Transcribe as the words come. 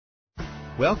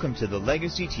Welcome to the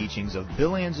legacy teachings of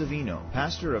Bill Anzavino,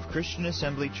 pastor of Christian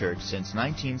Assembly Church since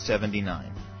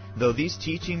 1979. Though these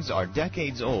teachings are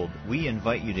decades old, we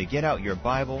invite you to get out your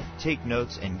Bible, take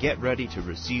notes, and get ready to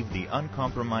receive the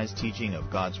uncompromised teaching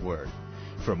of God's Word.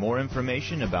 For more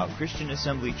information about Christian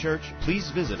Assembly Church,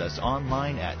 please visit us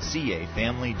online at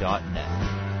cafamily.net.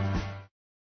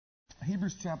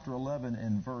 Hebrews chapter 11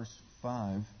 and verse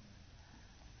 5.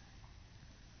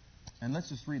 And let's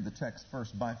just read the text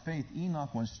first. By faith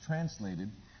Enoch was translated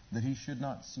that he should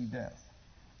not see death,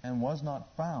 and was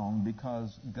not found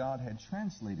because God had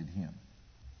translated him.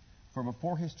 For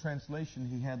before his translation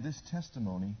he had this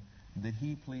testimony, that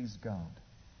he pleased God.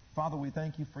 Father, we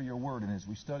thank you for your word, and as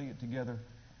we study it together,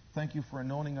 thank you for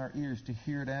anointing our ears to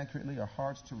hear it accurately, our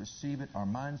hearts to receive it, our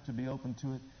minds to be open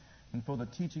to it, and for the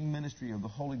teaching ministry of the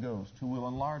Holy Ghost, who will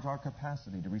enlarge our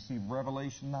capacity to receive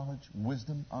revelation, knowledge,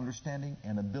 wisdom, understanding,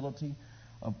 and ability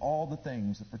of all the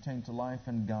things that pertain to life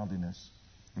and godliness.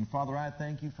 And Father, I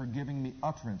thank you for giving me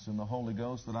utterance in the Holy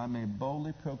Ghost, that I may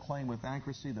boldly proclaim with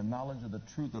accuracy the knowledge of the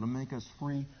truth that will make us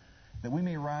free, that we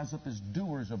may rise up as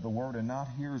doers of the word and not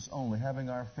hearers only, having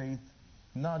our faith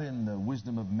not in the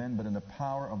wisdom of men, but in the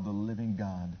power of the living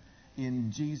God.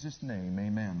 In Jesus' name,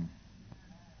 amen.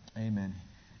 Amen.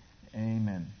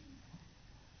 Amen.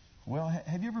 Well,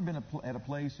 have you ever been at a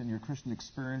place in your Christian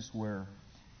experience where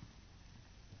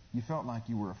you felt like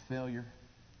you were a failure,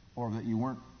 or that you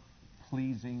weren't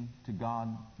pleasing to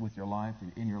God with your life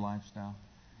or in your lifestyle?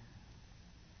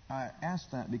 I ask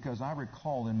that because I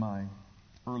recall in my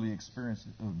early experience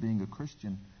of being a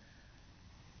Christian,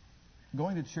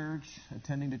 going to church,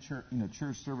 attending to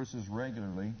church services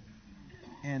regularly,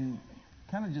 and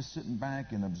kind of just sitting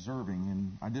back and observing.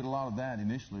 And I did a lot of that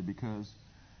initially because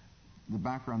the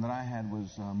background that I had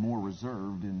was more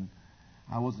reserved, and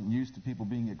I wasn't used to people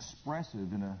being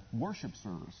expressive in a worship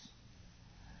service.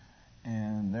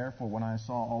 And therefore, when I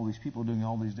saw all these people doing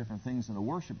all these different things in a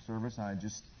worship service, I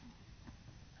just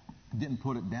didn't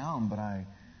put it down, but I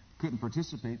couldn't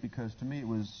participate because to me it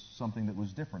was something that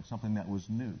was different, something that was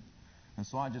new. And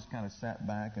so I just kind of sat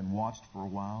back and watched for a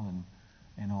while and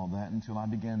all that, until I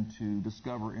began to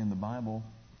discover in the Bible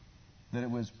that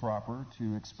it was proper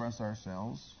to express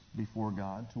ourselves before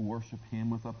God, to worship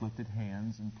Him with uplifted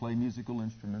hands and play musical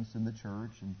instruments in the church,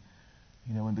 and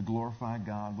and to glorify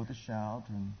God with a shout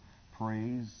and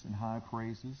praise and high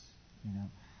praises.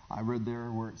 I read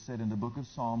there where it said in the book of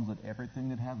Psalms that everything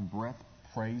that hath breath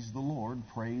praise the Lord,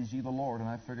 praise ye the Lord. And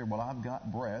I figured, well, I've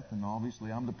got breath, and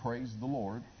obviously I'm to praise the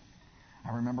Lord.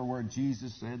 I remember where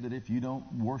Jesus said that if you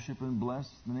don't worship and bless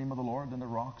the name of the Lord, then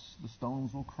the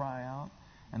stones will cry out.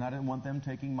 And I didn't want them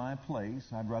taking my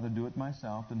place. I'd rather do it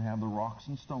myself than have the rocks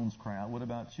and stones cry out. What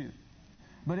about you?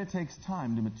 But it takes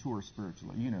time to mature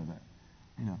spiritually. You know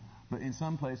that. But in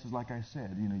some places, like I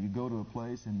said, you go to a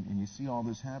place and you see all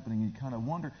this happening, and you kind of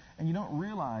wonder, and you don't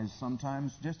realize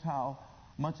sometimes just how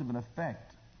much of an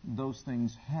effect those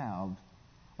things have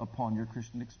upon your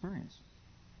Christian experience.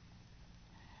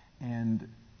 And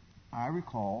I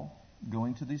recall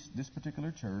going to this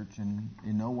particular church, and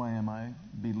in no way am I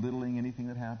belittling anything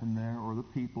that happened there, or the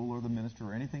people, or the minister,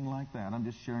 or anything like that. I'm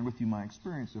just sharing with you my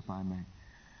experience, if I may.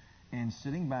 And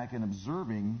sitting back and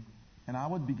observing, and I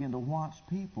would begin to watch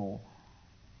people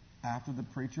after the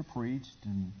preacher preached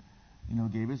and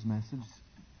gave his message,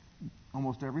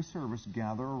 almost every service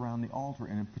gather around the altar,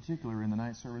 and in particular in the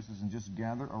night services, and just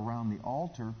gather around the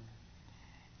altar.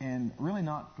 And really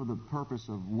not for the purpose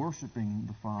of worshiping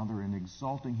the Father and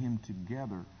exalting Him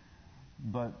together,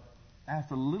 but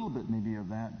after a little bit maybe of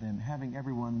that, then having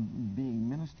everyone be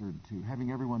ministered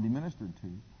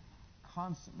to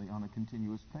constantly on a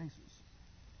continuous basis.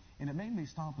 And it made me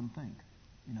stop and think.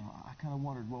 I kind of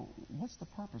wondered, well, what's the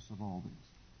purpose of all this?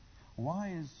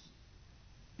 Why is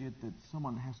it that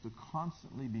someone has to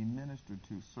constantly be ministered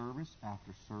to service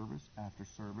after service after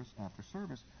service after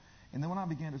service? And then when I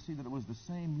began to see that it was the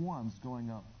same ones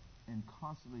going up and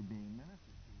constantly being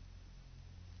ministered to,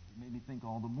 it made me think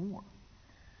all the more.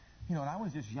 And I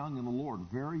was just young in the Lord,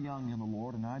 very young in the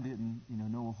Lord, and I didn't,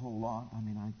 know a whole lot.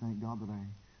 I thank God that I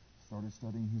started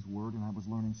studying His Word, and I was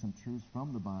learning some truths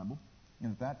from the Bible.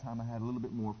 And at that time, I had a little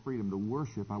bit more freedom to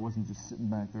worship. I wasn't just sitting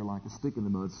back there like a stick in the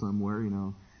mud somewhere,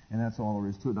 and that's all there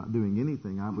is to it, not doing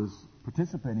anything. I was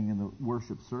participating in the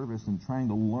worship service and trying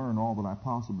to learn all that I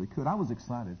possibly could. I was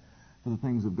excited for the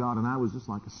things of God, and I was just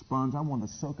like a sponge. I wanted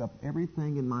to soak up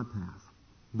everything in my path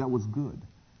that was good.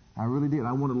 I really did.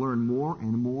 I wanted to learn more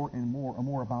and more and more and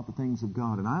more about the things of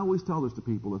God. And I always tell this to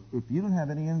people, if you don't have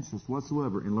any interest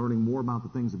whatsoever in learning more about the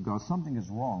things of God, something is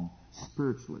wrong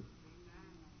spiritually.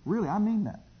 Really, I mean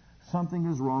that. Something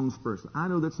is wrong spiritually. I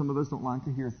know that some of us don't like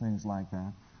to hear things like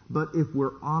that, But if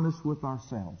we're honest with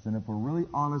ourselves, and if we're really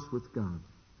honest with God,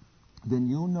 then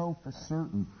you'll know for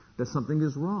certain that something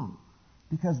is wrong.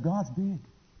 Because God's big.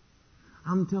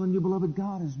 I'm telling you, beloved,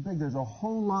 God is big. There's a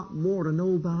whole lot more to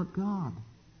know about God.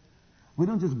 We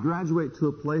don't just graduate to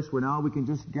a place where now we can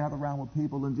just gather around with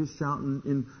people and just shout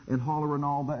and holler and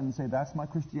all that and say, that's my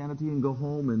Christianity, and go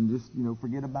home and just,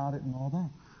 forget about it and all that.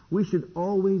 We should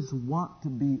always want to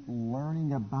be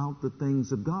learning about the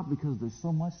things of God because there's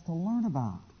so much to learn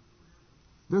about.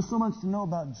 There's so much to know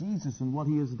about Jesus and what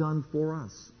He has done for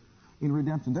us in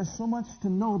redemption. There's so much to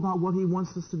know about what He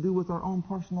wants us to do with our own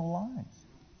personal lives,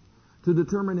 to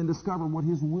determine and discover what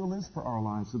His will is for our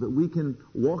lives so that we can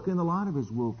walk in the light of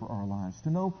His will for our lives, to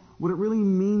know what it really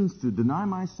means to deny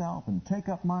myself and take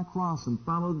up my cross and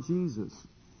follow Jesus.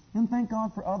 And thank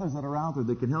God for others that are out there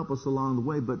that can help us along the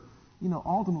way. But,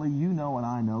 ultimately, and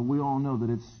I know, we all know that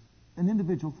it's an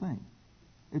individual thing.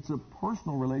 It's a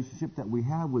personal relationship that we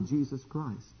have with Jesus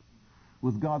Christ,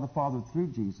 with God the Father through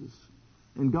Jesus.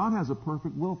 And God has a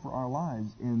perfect will for our lives.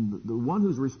 And the one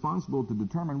who's responsible to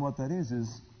determine what that is,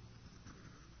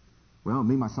 well,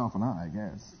 me, myself, and I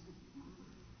guess.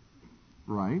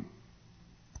 Right?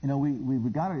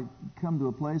 We've got to come to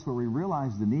a place where we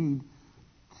realize the need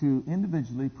to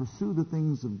individually pursue the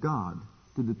things of God,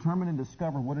 to determine and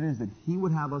discover what it is that He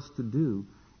would have us to do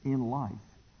in life.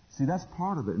 See, that's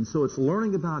part of it. And so it's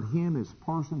learning about Him, His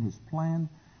person, His plan,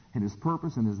 and His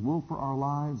purpose, and His will for our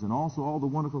lives, and also all the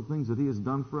wonderful things that He has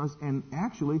done for us. And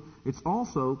actually, it's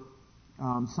also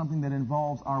something that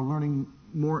involves our learning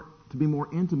to be more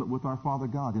intimate with our Father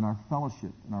God in our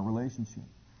fellowship, in our relationship.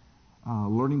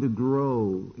 Learning to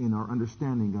grow in our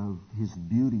understanding of His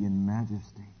beauty and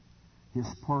majesty, His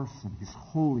person, His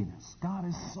holiness. God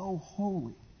is so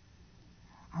holy.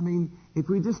 I mean, if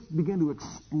we just begin to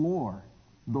explore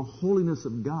the holiness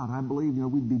of God, I believe,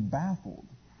 we'd be baffled.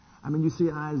 I mean, you see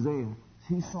Isaiah.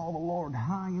 He saw the Lord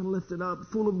high and lifted up,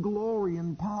 full of glory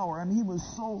and power. I mean, He was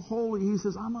so holy. He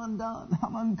says, I'm undone.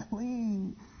 I'm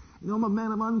unclean. I'm a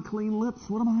man of unclean lips.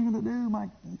 What am I going to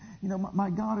do? My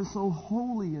God is so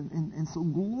holy and so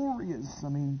glorious. I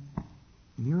mean,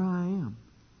 and here I am.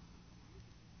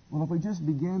 Well, if we just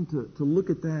begin to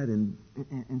look at that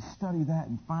and study that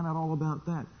and find out all about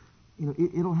that,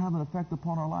 it'll have an effect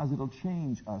upon our lives. It'll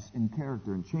change us in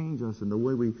character and change us in the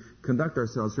way we conduct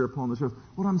ourselves here upon this earth.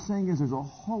 What I'm saying is there's a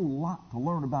whole lot to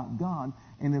learn about God,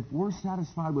 and if we're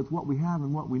satisfied with what we have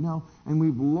and what we know, and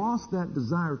we've lost that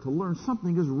desire to learn,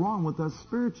 something is wrong with us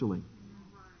spiritually,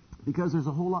 because there's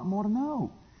a whole lot more to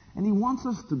know. And He wants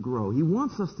us to grow. He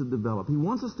wants us to develop. He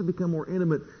wants us to become more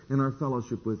intimate in our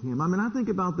fellowship with Him. I mean, I think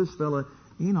about this fella,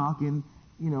 Enoch, and,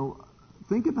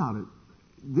 think about it.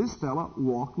 This fella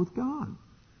walked with God.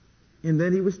 And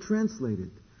then he was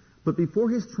translated. But before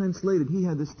he was translated, he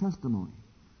had this testimony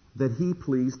that he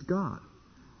pleased God.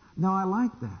 Now, I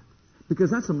like that, because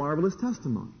that's a marvelous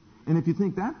testimony. And if you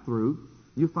think that through,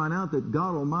 you find out that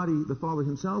God Almighty, the Father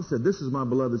Himself, said, this is my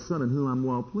beloved Son in whom I'm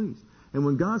well pleased. And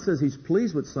when God says He's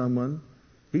pleased with someone,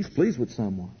 He's pleased with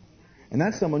someone. And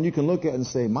that's someone you can look at and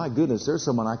say, my goodness, there's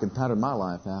someone I can pattern my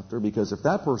life after, because if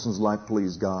that person's life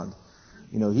pleased God,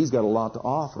 he's got a lot to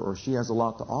offer, or she has a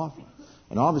lot to offer.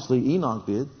 And obviously Enoch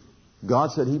did.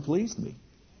 God said he pleased me.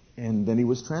 And then he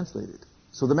was translated.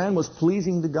 So the man was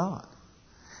pleasing to God.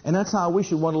 And that's how we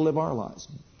should want to live our lives,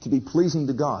 to be pleasing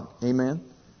to God. Amen?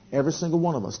 Every single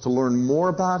one of us, to learn more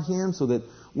about Him so that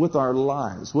with our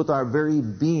lives, with our very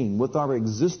being, with our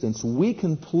existence, we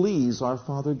can please our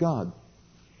Father God.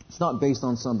 It's not based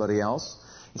on somebody else.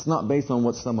 It's not based on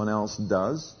what someone else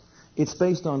does. It's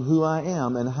based on who I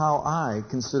am and how I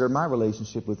consider my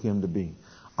relationship with Him to be.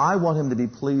 I want Him to be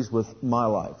pleased with my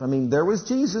life. I mean, there was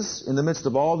Jesus in the midst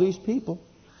of all these people.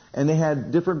 And they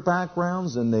had different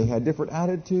backgrounds, and they had different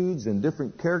attitudes, and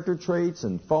different character traits,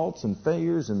 and faults, and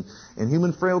failures, and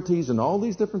human frailties, and all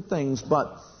these different things.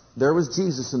 But there was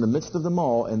Jesus in the midst of them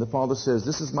all, and the Father says,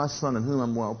 this is my Son in whom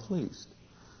I'm well pleased.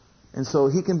 And so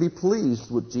He can be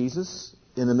pleased with Jesus.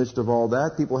 In the midst of all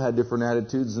that, people had different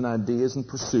attitudes and ideas and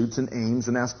pursuits and aims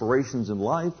and aspirations in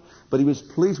life, but He was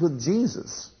pleased with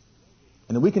Jesus.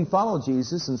 And we can follow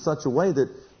Jesus in such a way that,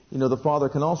 the Father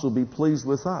can also be pleased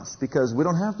with us, because we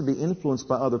don't have to be influenced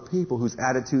by other people whose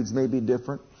attitudes may be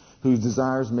different, whose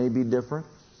desires may be different,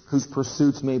 whose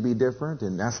pursuits may be different,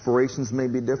 and aspirations may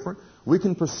be different. We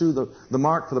can pursue the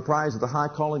mark for the prize of the high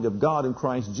calling of God in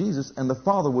Christ Jesus, and the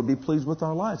Father would be pleased with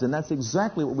our lives. And that's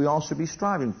exactly what we all should be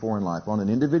striving for in life on an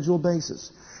individual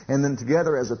basis. And then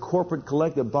together as a corporate,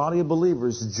 collective body of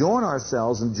believers, join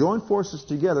ourselves and join forces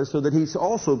together so that He's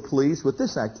also pleased with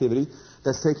this activity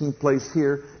that's taking place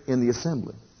here in the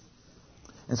assembly.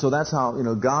 And so that's how,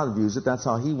 God views it. That's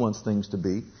how He wants things to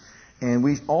be. And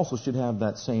we also should have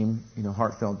that same,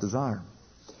 heartfelt desire.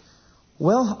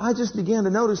 Well, I just began to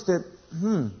notice that,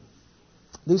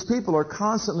 these people are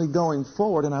constantly going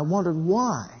forward, and I wondered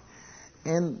why.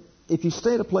 And if you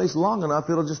stay at a place long enough,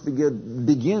 it'll just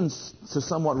begins to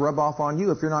somewhat rub off on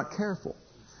you if you're not careful.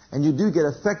 And you do get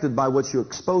affected by what you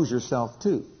expose yourself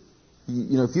to.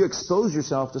 If you expose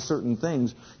yourself to certain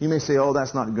things, you may say, oh,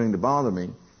 that's not going to bother me.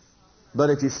 But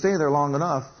if you stay there long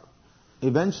enough,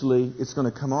 eventually it's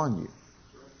going to come on you.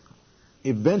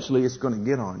 Eventually it's going to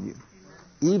get on you.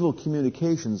 Evil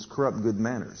communications corrupt good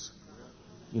manners.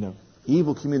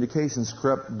 Evil communications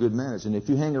corrupt good manners. And if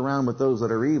you hang around with those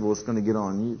that are evil, it's going to get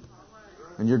on you.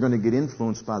 And you're going to get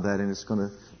influenced by that, and it's going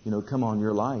to, come on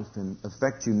your life and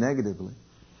affect you negatively.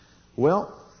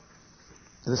 Well,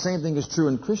 the same thing is true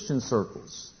in Christian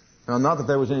circles. Now, not that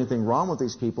there was anything wrong with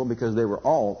these people, because they were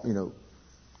all,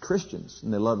 Christians,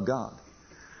 and they loved God.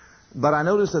 But I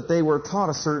noticed that they were taught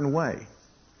a certain way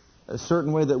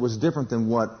that was different than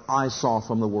what I saw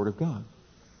from the Word of God.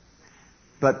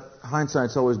 But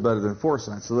hindsight's always better than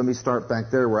foresight. So let me start back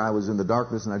there where I was in the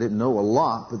darkness and I didn't know a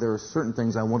lot, but there were certain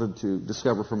things I wanted to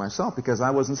discover for myself because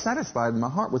I wasn't satisfied in my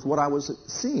heart with what I was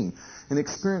seeing and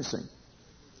experiencing.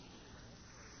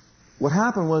 What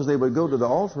happened was they would go to the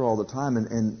altar all the time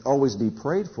and always be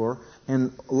prayed for,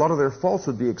 and a lot of their faults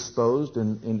would be exposed,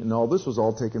 and all this was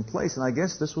all taking place. And I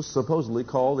guess this was supposedly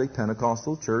called a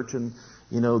Pentecostal church, and,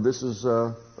 this is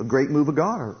a great move of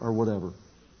God or whatever.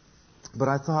 But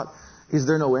I thought, is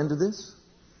there no end to this?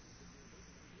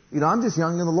 I'm just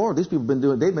young in the Lord. These people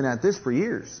they've been at this for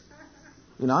years.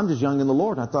 I'm just young in the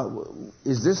Lord. And I thought,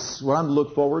 is this what I'm to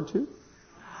look forward to?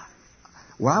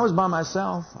 When I was by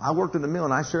myself, I worked in the mill,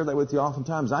 and I share that with you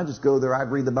oftentimes. I just go there,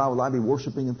 I'd read the Bible, I'd be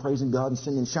worshiping and praising God and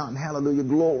singing, shouting, hallelujah,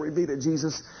 glory be to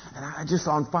Jesus. And I just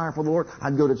on fire for the Lord.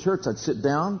 I'd go to church, I'd sit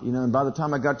down, and by the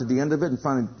time I got to the end of it and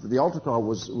finally the altar call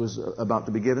was about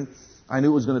to be given, I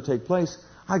knew it was going to take place.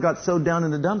 I got so down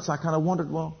in the dumps, I kind of wondered,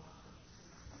 well,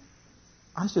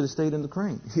 I should have stayed in the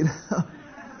crane.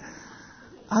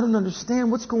 I don't understand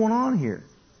what's going on here.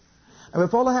 I mean,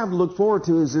 if all I have to look forward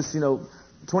to is this,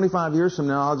 25 years from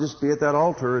now, I'll just be at that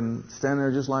altar and stand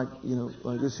there just like,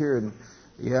 like this here. And,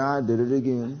 I did it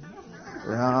again.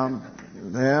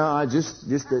 I just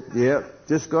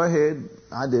go ahead.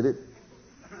 I did it.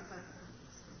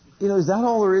 Is that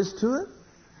all there is to it?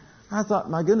 I thought,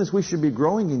 my goodness, we should be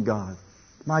growing in God.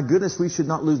 My goodness, we should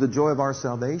not lose the joy of our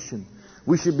salvation.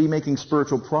 We should be making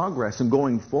spiritual progress and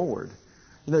going forward.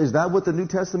 Is that what the New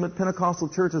Testament Pentecostal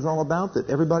church is all about? That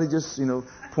everybody just,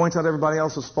 points out everybody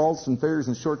else's faults and failures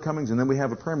and shortcomings, and then we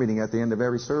have a prayer meeting at the end of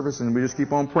every service, and we just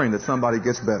keep on praying that somebody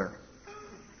gets better.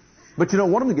 But you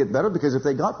don't want them to get better, because if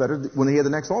they got better, when they had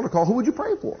the next altar call, who would you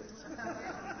pray for?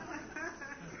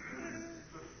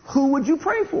 Who would you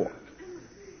pray for?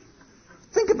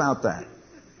 Think about that.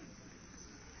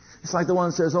 It's like the one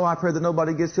that says, I pray that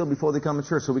nobody gets healed before they come to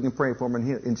church so we can pray for them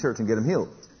in church and get them healed.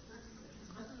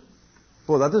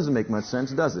 Well, that doesn't make much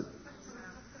sense, does it?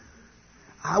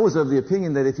 I was of the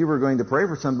opinion that if you were going to pray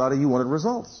for somebody, you wanted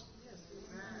results.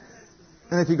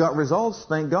 And if you got results,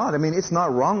 thank God. I mean, it's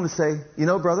not wrong to say,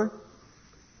 brother,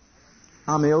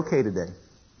 I'm okay today.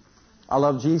 I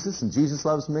love Jesus, and Jesus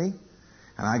loves me,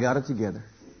 and I got it together.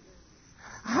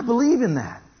 I believe in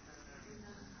that.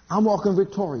 I'm walking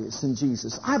victorious in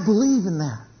Jesus. I believe in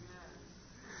that.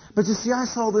 But you see, I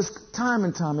saw this time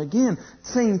and time again.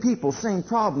 Same people, same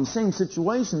problems, same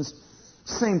situations,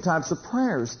 same types of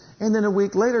prayers. And then a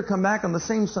week later, come back on the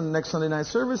same next Sunday night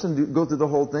service and go through the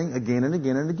whole thing again and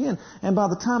again and again. And by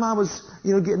the time I was,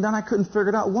 getting done, I couldn't figure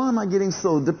it out. Why am I getting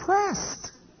so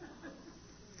depressed?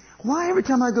 Why every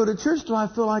time I go to church do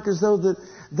I feel like as though that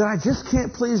I just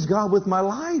can't please God with my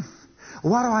life?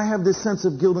 Why do I have this sense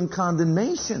of guilt and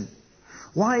condemnation?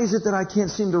 Why is it that I can't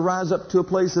seem to rise up to a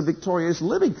place of victorious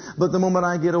living? But the moment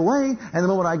I get away, and the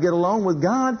moment I get alone with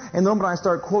God, and the moment I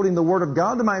start quoting the Word of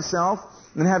God to myself,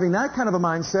 and having that kind of a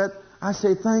mindset, I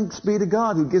say, thanks be to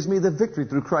God who gives me the victory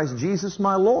through Christ Jesus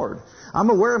my Lord. I'm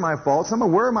aware of my faults. I'm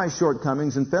aware of my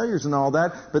shortcomings and failures and all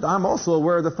that, but I'm also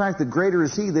aware of the fact that greater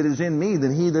is He that is in me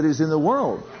than he that is in the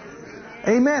world.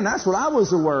 Amen. That's what I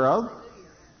was aware of.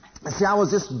 See, I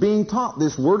was just being taught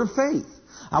this word of faith.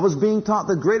 I was being taught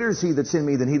that greater is He that's in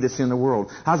me than he that's in the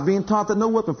world. I was being taught that no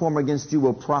weapon formed against you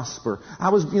will prosper. I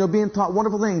was, being taught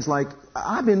wonderful things like,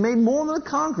 I've been made more than a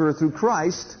conqueror through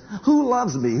Christ, who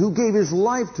loves me, who gave His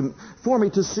life for me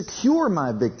to secure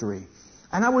my victory.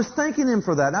 And I was thanking Him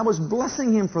for that. And I was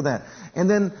blessing Him for that. And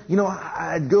then,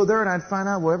 I'd go there and I'd find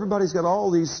out, well, everybody's got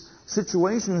all these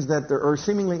situations that are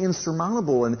seemingly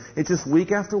insurmountable, and it's just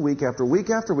week after week after week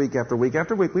after week after week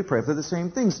after week we pray for the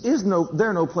same things. Is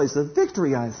there no place of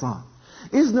victory, I thought?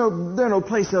 Is there no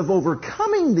place of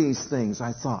overcoming these things,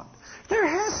 I thought? There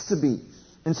has to be.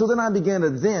 And so then I began to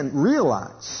then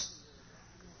realize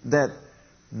that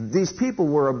these people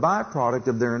were a byproduct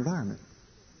of their environment.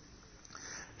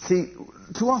 See,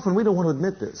 too often we don't want to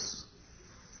admit this.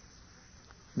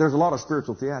 There's a lot of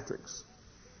spiritual theatrics.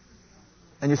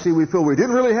 And you see, we feel we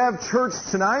didn't really have church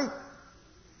tonight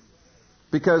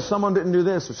because someone didn't do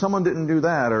this or someone didn't do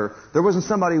that, or there wasn't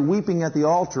somebody weeping at the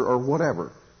altar or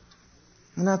whatever.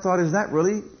 And I thought, does that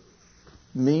really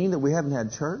mean that we haven't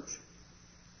had church?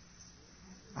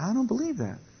 I don't believe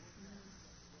that.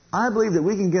 I believe that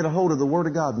we can get a hold of the Word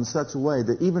of God in such a way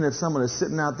that even if someone is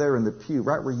sitting out there in the pew,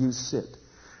 right where you sit,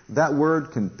 that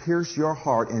Word can pierce your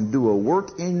heart and do a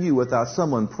work in you without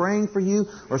someone praying for you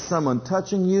or someone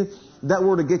touching you. That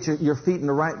Word will get your feet in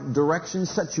the right direction,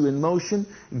 set you in motion,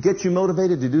 get you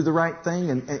motivated to do the right thing,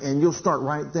 and you'll start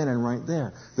right then and right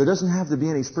there. There doesn't have to be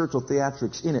any spiritual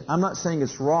theatrics in it. I'm not saying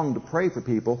it's wrong to pray for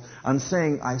people. I'm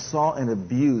saying I saw an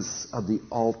abuse of the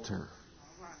altar.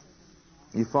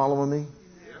 You following me?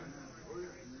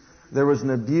 There was an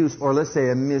abuse, or let's say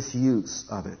a misuse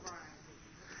of it.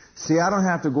 See, I don't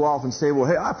have to go off and say, well,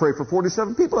 hey, I prayed for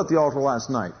 47 people at the altar last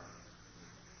night.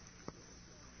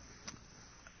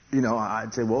 You know,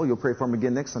 I'd say, well, you'll pray for them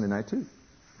again next Sunday night too.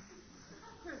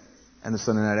 And the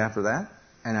Sunday night after that,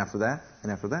 and after that,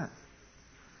 and after that.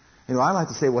 You know, I like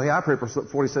to say, well, hey, I prayed for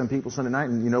 47 people Sunday night,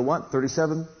 and you know what?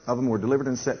 37 of them were delivered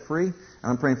and set free, and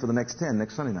I'm praying for the next 10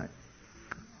 next Sunday night.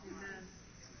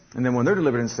 And then when they're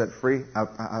delivered and set free,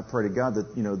 I pray to God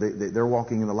that, you know, they're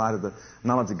walking in the light of the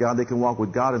knowledge of God. They can walk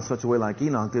with God in such a way like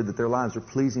Enoch did, that their lives are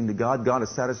pleasing to God. God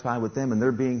is satisfied with them, and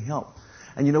they're being helped.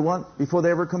 And you know what? Before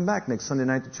they ever come back next Sunday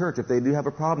night to church, if they do have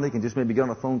a problem, they can just maybe get on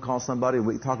a phone, call somebody, and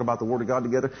we talk about the Word of God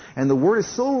together. And the Word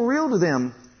is so real to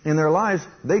them in their lives,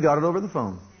 they got it over the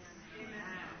phone.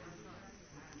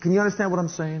 Can you understand what I'm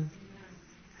saying?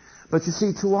 But you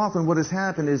see, too often what has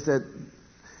happened is that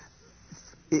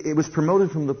it was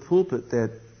promoted from the pulpit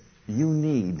that you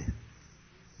need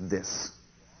this.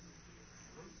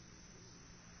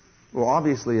 Well,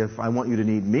 obviously, if I want you to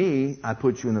need me, I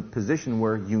put you in a position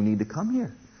where you need to come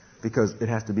here, because it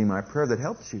has to be my prayer that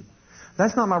helps you.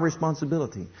 That's not my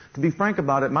responsibility. To be frank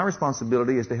about it, my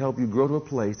responsibility is to help you grow to a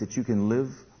place that you can live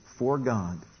for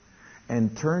God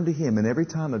and turn to Him in every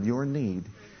time of your need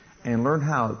and learn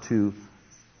how to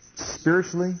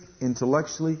spiritually,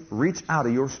 intellectually, reach out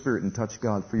of your spirit and touch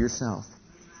God for yourself.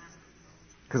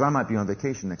 Because I might be on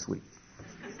vacation next week.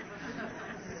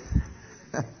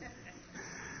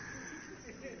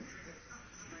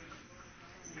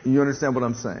 You understand what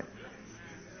I'm saying?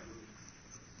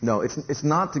 No, it's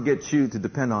not to get you to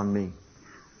depend on me.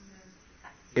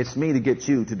 It's me to get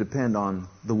you to depend on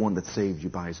the one that saved you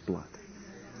by His blood.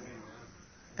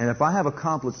 And if I have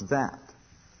accomplished that,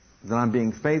 then I'm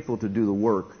being faithful to do the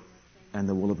work and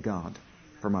the will of God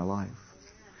for my life.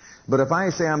 But if I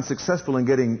say I'm successful in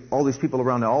getting all these people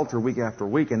around the altar week after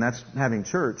week, and that's having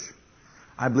church,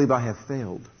 I believe I have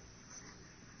failed.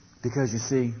 Because you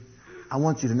see, I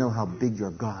want you to know how big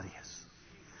your God is.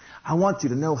 I want you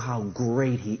to know how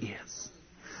great He is.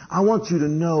 I want you to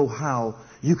know how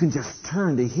you can just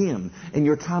turn to Him in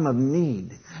your time of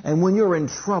need. And when you're in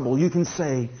trouble, you can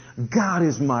say, God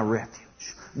is my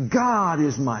refuge. God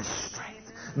is my strength.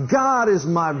 God is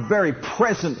my very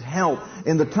present help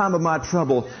in the time of my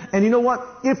trouble. And you know what?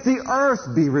 If the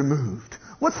earth be removed.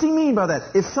 What's He mean by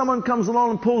that? If someone comes along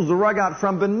and pulls the rug out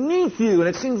from beneath you and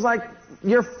it seems like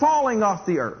you're falling off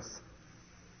the earth,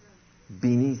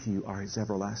 beneath you are His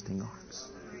everlasting arms.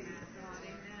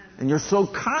 And you're so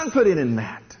confident in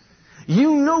that.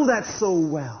 You know that so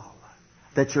well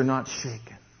that you're not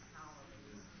shaken.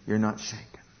 You're not shaken.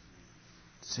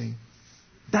 See?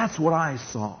 That's what I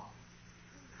saw.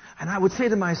 And I would say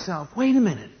to myself, wait a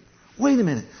minute.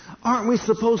 Aren't we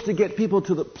supposed to get people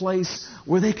to the place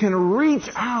where they can reach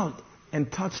out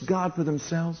and touch God for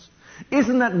themselves?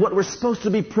 Isn't that what we're supposed to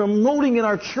be promoting in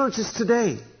our churches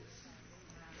today?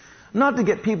 Not to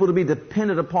get people to be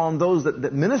dependent upon those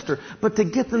that minister, but to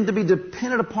get them to be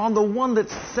dependent upon the one that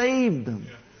saved them.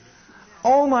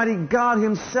 Almighty God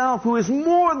Himself, who is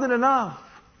more than enough.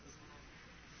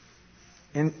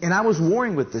 And I was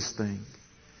warring with this thing.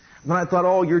 When I thought,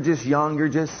 oh, you're just young, you're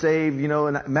just saved, you know.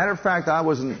 And matter of fact, I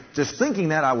wasn't just thinking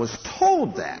that, I was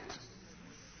told that.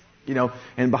 You know,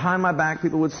 and behind my back,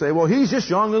 people would say, well, he's just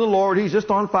young in the Lord, he's just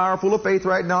on fire, full of faith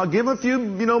right now. Give him a few,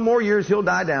 more years, he'll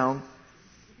die down.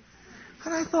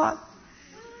 And I thought,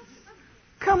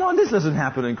 Come on, this doesn't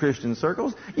happen in Christian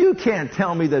circles. You can't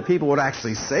tell me that people would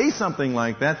actually say something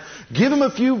like that. Give him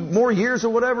a few more years or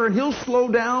whatever and he'll slow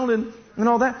down and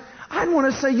all that. I'd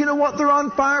want to say, you know what? They're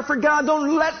on fire for God.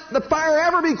 Don't let the fire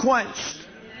ever be quenched.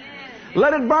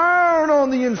 Let it burn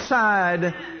on the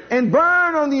inside and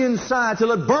burn on the inside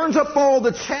till it burns up all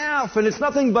the chaff, and it's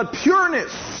nothing but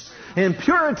pureness and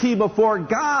purity before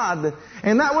God.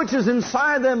 And that which is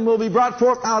inside them will be brought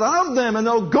forth out of them, and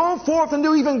they'll go forth and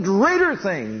do even greater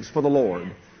things for the Lord.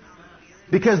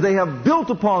 Because they have built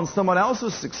upon someone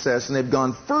else's success and they've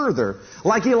gone further,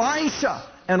 like Elisha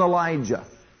and Elijah.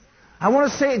 I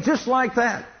want to say it just like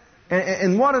that.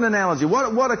 And what an analogy.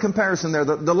 What a comparison there.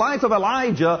 The life of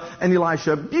Elijah and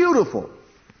Elisha, beautiful.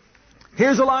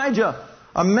 Here's Elijah,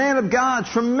 a man of God,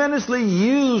 tremendously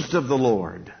used of the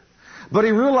Lord. But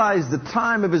he realized the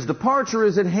time of his departure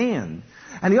is at hand.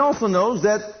 And he also knows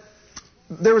that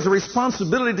there is a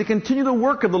responsibility to continue the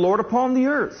work of the Lord upon the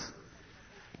earth.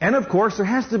 And of course, there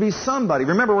has to be somebody.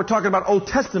 Remember, we're talking about Old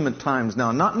Testament times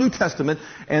now, not New Testament.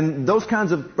 And those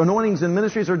kinds of anointings and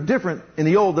ministries are different in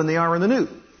the Old than they are in the New.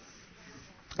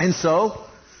 And so,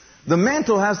 the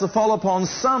mantle has to fall upon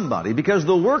somebody, because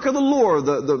the work of the Lord,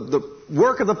 the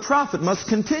work of the prophet must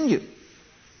continue.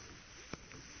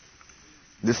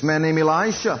 This man named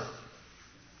Elisha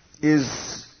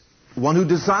is one who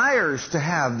desires to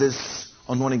have this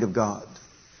anointing of God.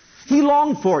 He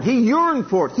longed for it. He yearned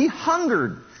for it. He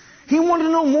hungered. He wanted to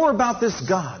know more about this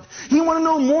God. He wanted to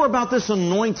know more about this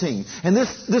anointing and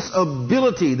this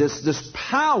ability, this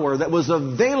power that was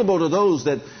available to those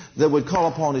that would call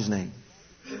upon His name.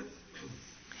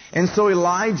 And so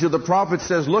Elijah, the prophet,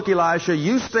 says, look, Elisha,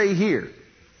 you stay here.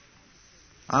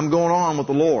 I'm going on with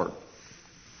the Lord.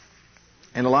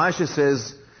 And Elisha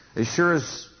says, as sure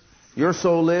as your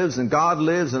soul lives and God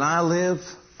lives and I live,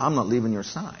 I'm not leaving your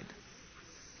side.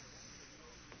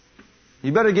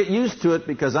 You better get used to it,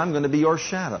 because I'm going to be your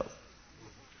shadow.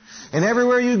 And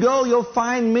everywhere you go, you'll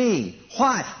find me.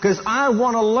 Why? Because I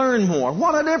want to learn more.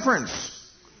 What a difference.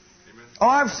 Oh,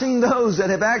 I've seen those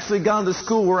that have actually gone to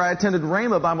school where I attended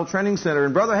Rhema Bible Training Center.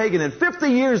 And Brother Hagin had 50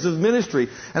 years of ministry.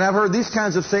 And I've heard these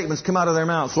kinds of statements come out of their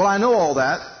mouths. Well, I know all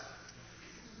that.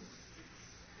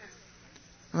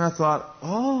 And I thought,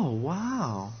 oh,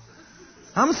 wow.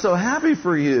 I'm so happy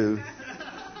for you.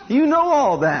 You know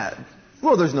all that.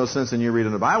 Well, there's no sense in you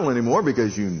reading the Bible anymore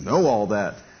because you know all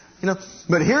that.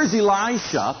 But here's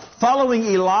Elisha following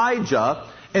Elijah.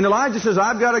 And Elijah says,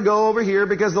 I've got to go over here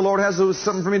because the Lord has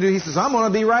something for me to do. He says, I'm going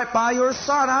to be right by your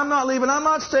side. I'm not leaving. I'm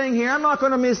not staying here. I'm not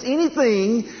going to miss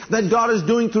anything that God is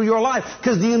doing through your life,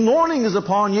 because the anointing is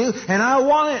upon you and I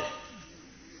want it.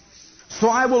 So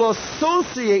I will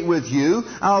associate with you.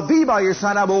 I'll be by your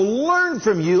side. I will learn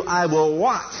from you. I will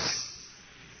watch.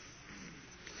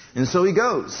 And so he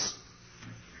goes.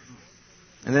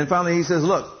 And then finally he says,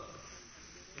 look,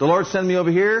 the Lord sent me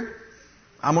over here.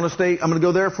 I'm going to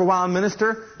go there for a while and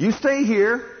minister. You stay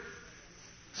here.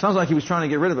 Sounds like he was trying to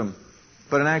get rid of him.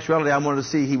 But in actuality, I wanted to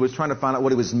see, he was trying to find out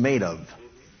what he was made of.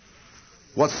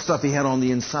 What stuff he had on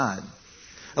the inside.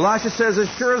 Elisha says, as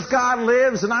sure as God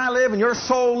lives and I live and your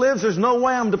soul lives, there's no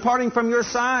way I'm departing from your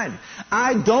side.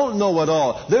 I don't know it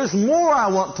all. There's more I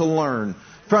want to learn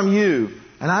from you.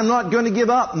 And I'm not going to give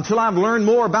up until I've learned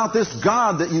more about this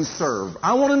God that you serve.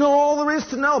 I want to know all there is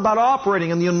to know about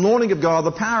operating in the anointing of God,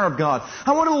 the power of God.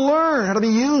 I want to learn how to be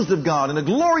used of God in a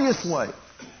glorious way.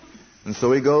 And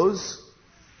so he goes.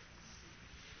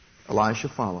 Elisha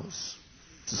follows.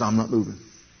 He says, I'm not moving.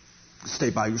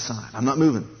 Stay by your side. I'm not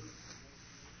moving.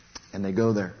 And they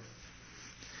go there.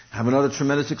 Have another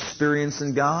tremendous experience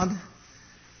in God.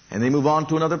 And they move on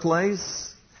to another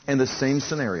place. And the same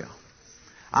scenario.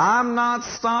 I'm not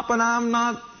stopping. I'm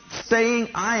not staying.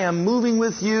 I am moving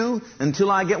with you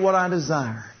until I get what I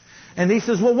desire. And he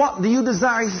says, well, what do you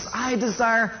desire? He says, I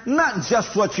desire not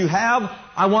just what you have.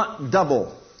 I want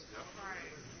double.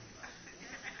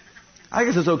 I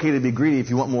guess it's okay to be greedy if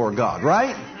you want more of God,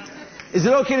 right? Is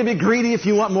it okay to be greedy if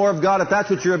you want more of God, if that's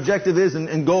what your objective is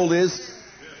and goal is?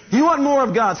 You want more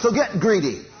of God, so get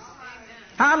greedy.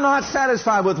 I'm not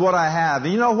satisfied with what I have.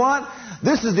 And you know what?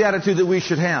 This is the attitude that we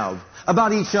should have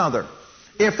about each other.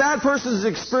 If that person is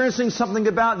experiencing something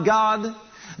about God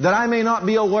that I may not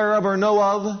be aware of or know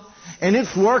of, and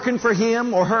it's working for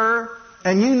him or her,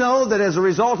 and you know that as a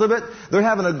result of it, they're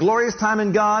having a glorious time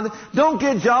in God, don't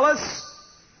get jealous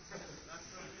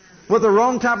with the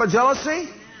wrong type of jealousy.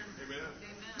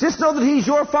 Just know that He's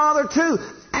your Father too.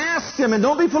 Ask Him, and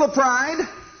don't be full of pride.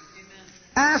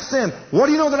 Ask Him, what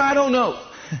do you know that I don't know?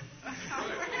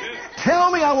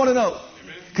 Tell me, I want to know.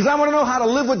 Because I want to know how to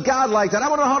live with God like that. I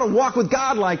want to know how to walk with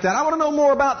God like that. I want to know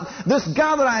more about this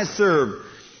God that I serve.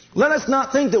 Let us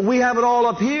not think that we have it all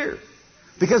up here.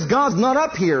 Because God's not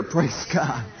up here, praise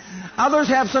God. Others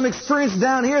have some experience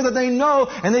down here that they know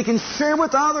and they can share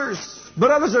with others.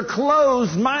 But others are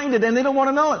closed-minded and they don't want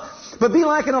to know it. But be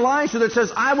like an Elisha that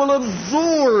says, I will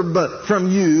absorb from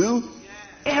you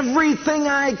everything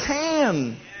I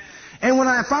can. And when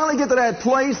I finally get to that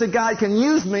place that God can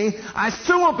use me, I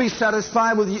still won't be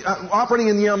satisfied with you, operating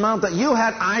in the amount that you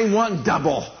had. I want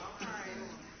double.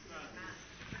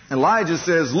 Elijah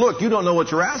says, look, you don't know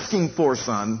what you're asking for,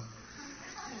 son.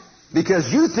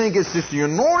 Because you think it's just the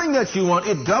anointing that you want.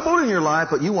 It doubled in your life,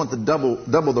 but you want the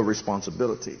double the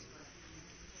responsibility.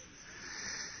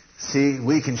 See,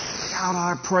 we can shout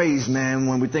our praise, man,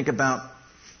 when we think about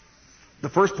the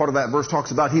first part of that verse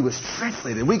talks about he was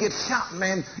translated. We get shouting,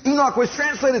 man. Enoch was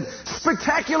translated.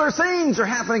 Spectacular things are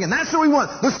happening, and that's what we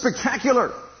want. The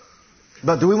spectacular.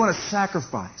 But do we want to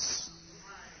sacrifice?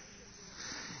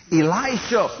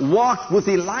 Elisha walked with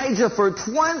Elijah for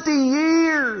 20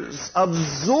 years,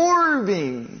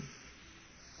 observing,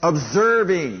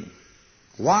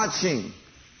 watching,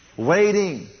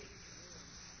 waiting,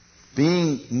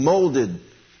 being molded,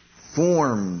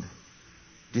 formed.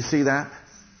 Do you see that?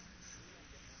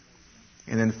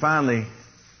 And then finally,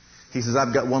 he says,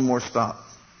 I've got one more stop.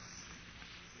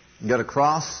 You've got to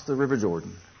cross the River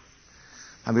Jordan.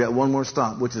 I've got one more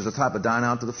stop, which is a type of dying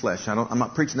out to the flesh. I'm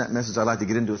not preaching that message. I'd like to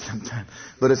get into it sometime.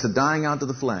 But it's a dying out to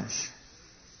the flesh.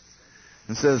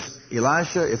 And says,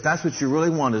 Elisha, if that's what you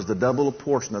really want is the double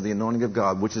portion of the anointing of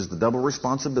God, which is the double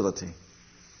responsibility,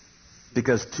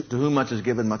 because to whom much is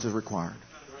given, much is required.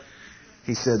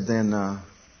 He said, then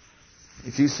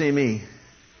if you see me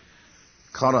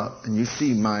caught up and you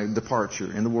see my departure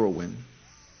in the whirlwind,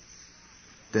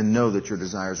 then know that your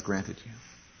desire is granted you.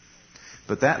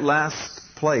 But that last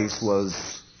place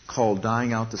was called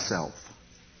dying out to self.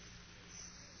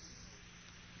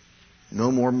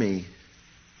 No more me,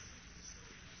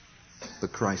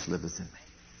 but Christ liveth in me.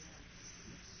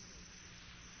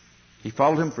 He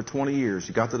followed him for 20 years.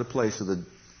 He got to the place of the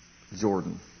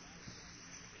Jordan.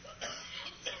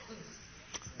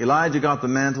 Elijah got the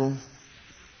mantle,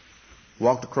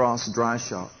 walked across a dry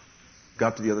shop,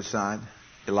 got to the other side.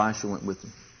 Elisha went with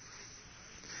him.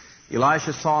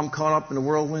 Elisha saw him caught up in the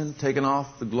whirlwind, taken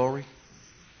off the glory.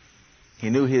 He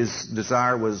knew his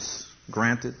desire was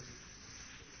granted.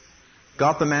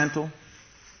 Got the mantle,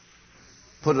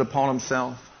 put it upon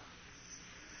himself,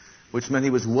 which meant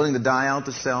he was willing to die out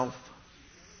to self,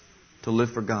 to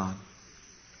live for God.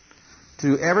 To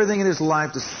do everything in his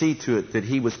life to see to it that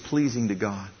he was pleasing to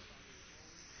God.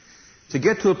 To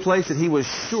get to a place that he was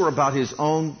sure about his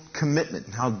own commitment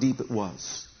and how deep it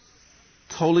was.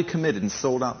 Totally committed and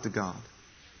sold out to God.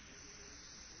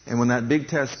 And when that big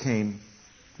test came,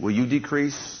 will you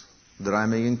decrease that I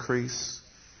may increase?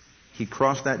 He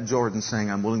crossed that Jordan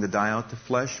saying, I'm willing to die out to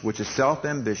flesh, which is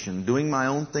self-ambition, doing my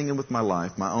own thing with my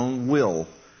life, my own will.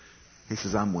 He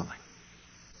says, I'm willing.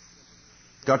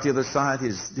 Got to the other side.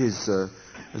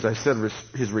 As I said,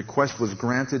 his request was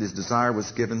granted. His desire was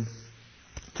given.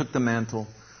 Took the mantle,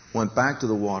 went back to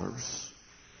the waters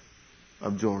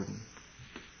of Jordan.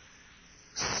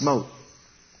 Smote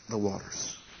the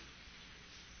waters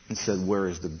and said, where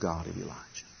is the God of Elijah?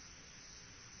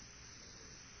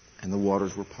 And the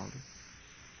waters were parted.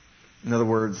 In other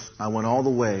words, I went all the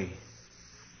way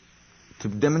to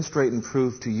demonstrate and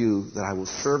prove to you that I will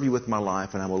serve you with my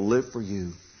life and I will live for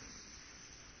you.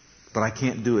 But I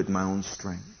can't do it in my own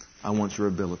strength. I want your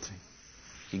ability.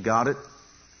 He got it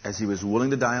as he was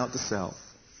willing to die out to self,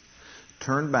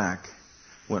 turned back,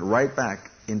 went right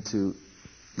back into,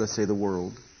 let's say, the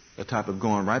world, a type of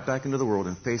going right back into the world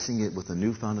and facing it with a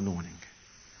newfound anointing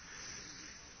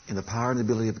in the power and the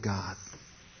ability of God.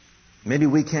 Maybe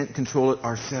we can't control it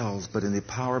ourselves, but in the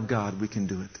power of God, we can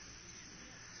do it.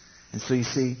 And so you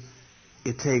see,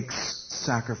 it takes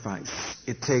sacrifice.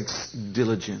 It takes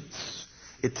diligence.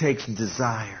 It takes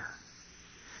desire.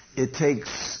 It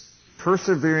takes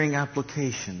persevering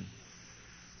application.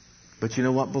 But you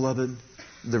know what, beloved?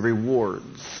 The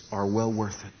rewards are well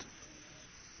worth it.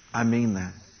 I mean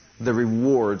that. The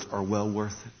rewards are well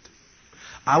worth it.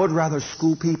 I would rather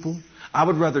school people. I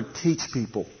would rather teach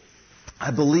people. I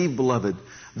believe, beloved,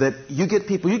 that you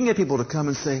can get people to come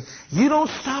and say, you don't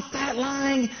stop that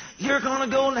lying, you're going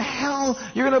to go into hell,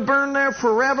 you're going to burn there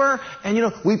forever.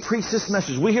 And we preach this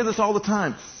message. We hear this all the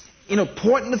time.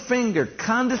 Pointing the finger,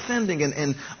 condescending,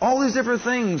 and all these different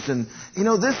things. And,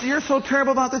 this, you're so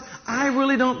terrible about this. I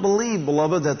really don't believe,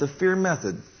 beloved, that the fear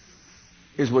method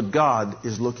is what God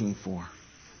is looking for.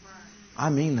 I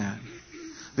mean that.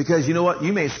 Because you know what?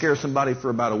 You may scare somebody for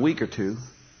about a week or two,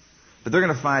 but they're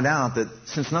going to find out that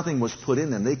since nothing was put in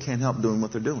them, they can't help doing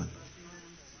what they're doing.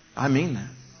 I mean that.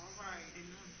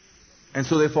 And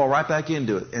so they fall right back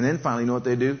into it. And then finally, you know what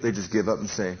they do? They just give up and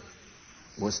say,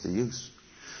 what's the use?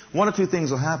 One or two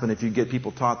things will happen if you get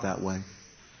people taught that way.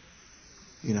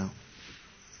 You know,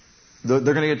 they're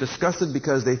going to get disgusted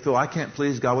because they feel, I can't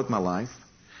please God with my life.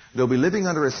 They'll be living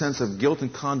under a sense of guilt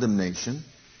and condemnation.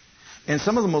 And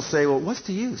some of them will say, well, what's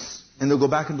the use? And they'll go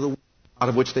back into the world out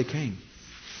of which they came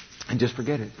and just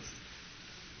forget it.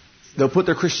 They'll put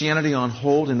their Christianity on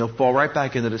hold and they'll fall right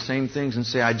back into the same things and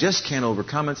say, I just can't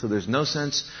overcome it, so there's no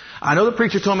sense. I know the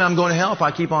preacher told me I'm going to hell if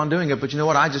I keep on doing it, but you know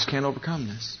what? I just can't overcome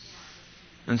this.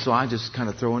 And so I just kind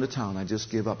of throw in the towel and I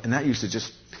just give up. And that used to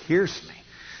just pierce me,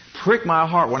 prick my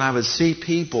heart when I would see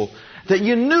people that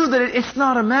you knew that it's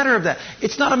not a matter of that.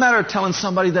 It's not a matter of telling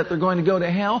somebody that they're going to go to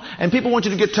hell. And people want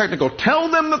you to get technical. Tell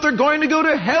them that they're going to go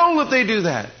to hell if they do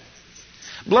that.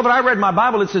 Beloved, I read my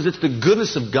Bible. It says it's the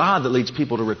goodness of God that leads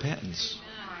people to repentance.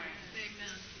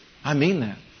 I mean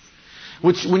that.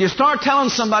 Which, when you start telling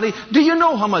somebody, do you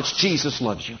know how much Jesus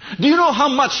loves you? Do you know how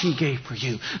much He gave for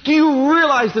you? Do you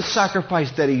realize the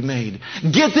sacrifice that He made?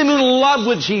 Get them in love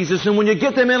with Jesus. And when you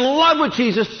get them in love with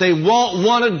Jesus, they won't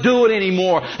want to do it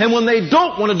anymore. And when they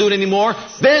don't want to do it anymore,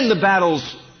 then the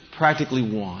battle's practically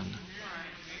won.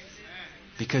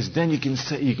 Because then you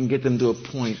can get them to a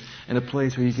point and a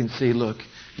place where you can say, look,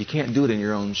 you can't do it in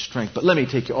your own strength, but let me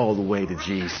take you all the way to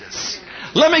Jesus.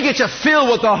 Let me get you filled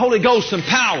with the Holy Ghost and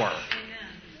power.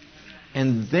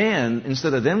 And then,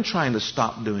 instead of them trying to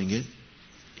stop doing it,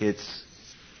 it's,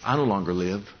 I no longer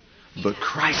live, but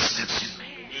Christ lives in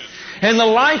me. And the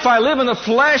life I live in the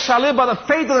flesh, I live by the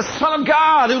faith of the Son of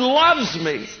God who loves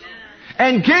me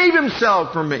and gave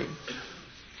Himself for me.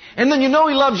 And then you know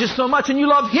He loves you so much and you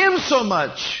love Him so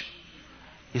much.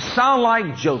 You sound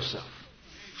like Joseph.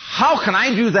 How can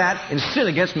I do that and sin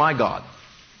against my God?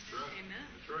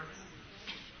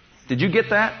 Did you get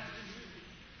that?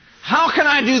 How can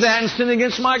I do that and sin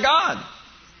against my God?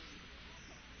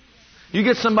 You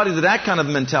get somebody with that kind of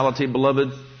mentality, beloved,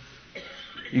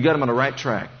 you got them on the right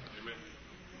track.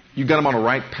 You got them on the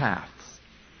right path.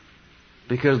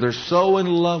 Because they're so in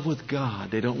love with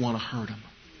God, they don't want to hurt Him.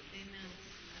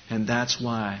 And that's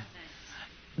why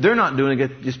they're not doing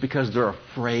it just because they're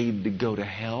afraid to go to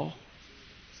hell.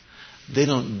 They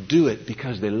don't do it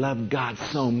because they love God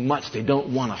so much they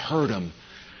don't want to hurt Him.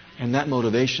 And that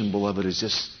motivation, beloved, is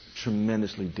just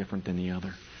tremendously different than the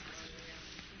other.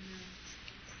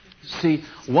 See,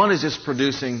 one is just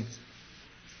producing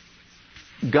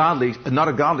godly, not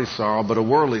a godly sorrow, but a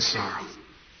worldly sorrow.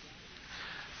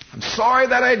 I'm sorry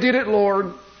that I did it,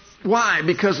 Lord. Why?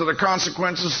 Because of the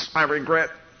consequences I regret.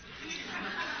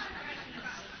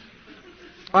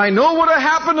 I know what will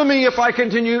happen to me if I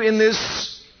continue in this.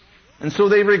 And so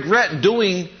they regret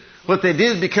doing what they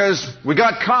did because we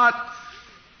got caught.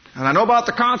 And I know about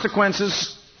the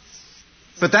consequences.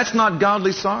 But that's not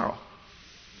godly sorrow.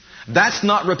 That's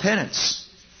not repentance.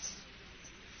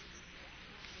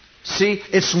 See,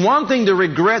 it's one thing to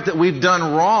regret that we've done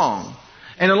wrong.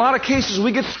 In a lot of cases,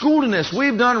 we get schooled in this.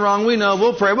 We've done wrong. We know.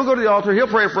 We'll pray. We'll go to the altar. He'll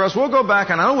pray for us. We'll go back.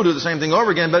 And I know we'll do the same thing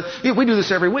over again, but we do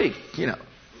this every week. You know,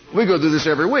 we go through this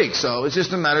every week. So it's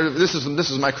just a matter of this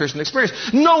is my Christian experience.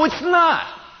 No, it's not.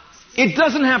 It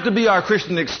doesn't have to be our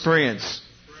Christian experience.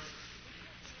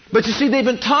 But you see, they've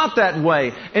been taught that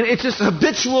way. And it's just a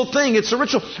habitual thing. It's a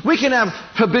ritual. We can have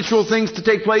habitual things to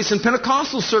take place in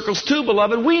Pentecostal circles too,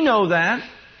 beloved. We know that.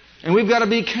 And we've got to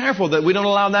be careful that we don't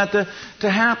allow that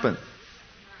to happen.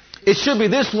 It should be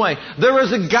this way. There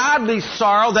is a godly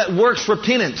sorrow that works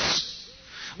repentance.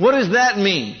 What does that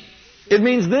mean? It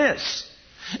means this.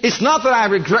 It's not that I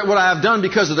regret what I have done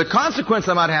because of the consequence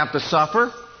I might have to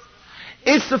suffer.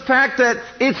 It's the fact that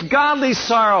it's godly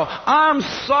sorrow. I'm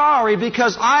sorry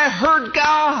because I hurt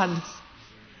God.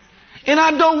 And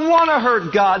I don't want to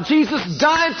hurt God. Jesus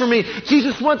died for me.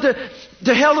 Jesus went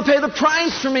to hell to pay the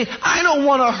price for me. I don't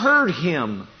want to hurt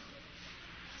Him.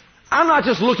 I'm not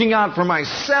just looking out for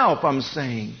myself, I'm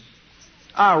saying.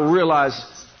 I realize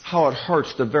how it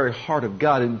hurts the very heart of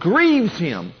God. It grieves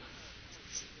Him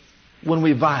when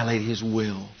we violate His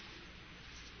will.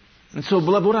 And so,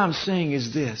 beloved, what I'm saying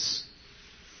is this.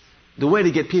 The way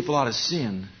to get people out of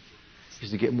sin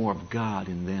is to get more of God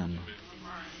in them.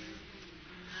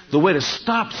 The way to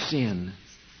stop sin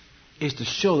is to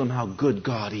show them how good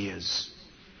God is.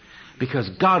 Because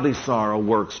godly sorrow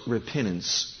works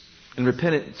repentance. And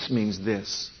repentance means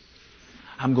this.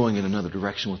 I'm going in another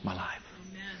direction with my life.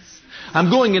 I'm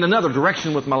going in another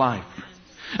direction with my life.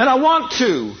 And I want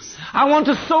to. I want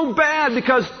to so bad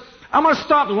because I'm going to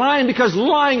stop lying because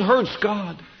lying hurts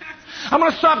God. I'm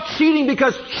going to stop cheating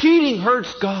because cheating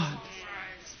hurts God.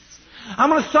 I'm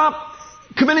going to stop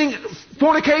committing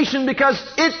fornication because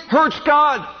it hurts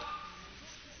God.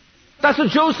 That's what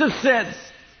Joseph said.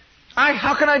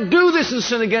 How can I do this and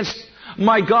sin against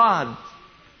my God?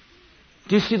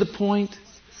 Do you see the point?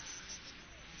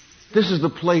 This is the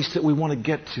place that we want to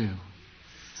get to.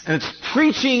 And it's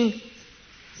preaching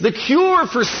the cure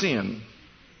for sin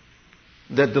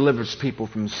that delivers people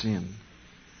from sin.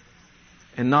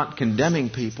 And not condemning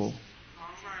people.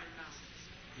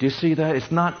 Do you see that?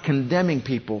 It's not condemning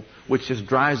people, which just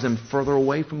drives them further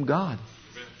away from God.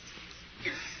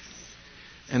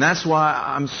 And that's why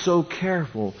I'm so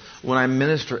careful when I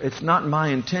minister. It's not my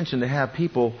intention to have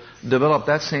people develop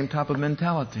that same type of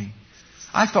mentality.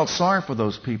 I felt sorry for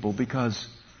those people because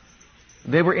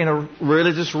they were in a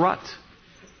religious rut.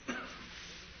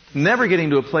 Never getting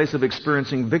to a place of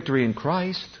experiencing victory in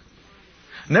Christ.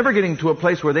 Never getting to a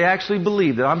place where they actually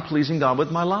believe that I'm pleasing God with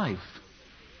my life.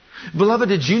 Beloved,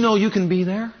 did you know you can be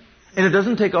there? And it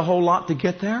doesn't take a whole lot to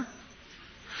get there.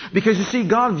 Because you see,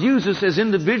 God views us as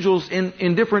individuals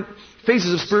in different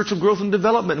phases of spiritual growth and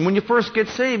development. And when you first get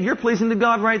saved, you're pleasing to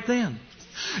God right then.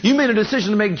 You made a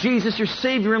decision to make Jesus your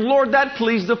Savior and Lord. That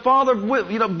pleased the Father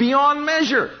beyond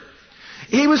measure.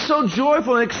 He was so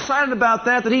joyful and excited about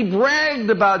that He bragged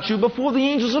about you before the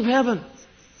angels of heaven.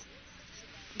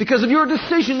 Because of your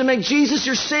decision to make Jesus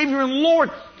your Savior and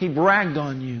Lord, He bragged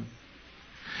on you.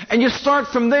 And you start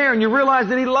from there and you realize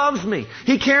that He loves me.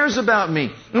 He cares about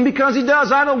me. And because He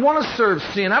does, I don't want to serve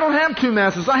sin. I don't have two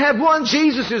masters. I have one.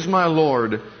 Jesus is my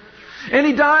Lord. And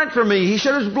He died for me. He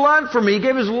shed His blood for me. He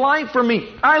gave His life for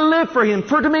me. I live for Him.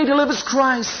 For to me to live is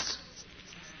Christ.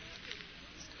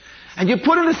 And you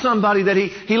put into somebody that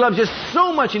He loves you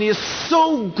so much and He is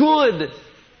so good.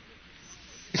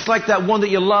 It's like that one that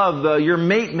you love, your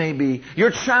mate maybe, your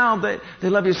child, they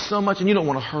love you so much and you don't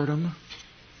want to hurt them.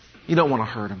 You don't want to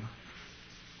hurt them.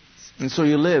 And so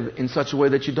you live in such a way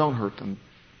that you don't hurt them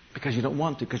because you don't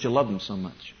want to, because you love them so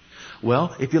much.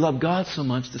 Well, if you love God so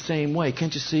much the same way,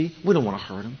 can't you see? We don't want to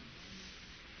hurt Him.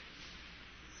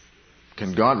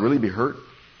 Can God really be hurt?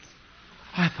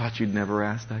 I thought you'd never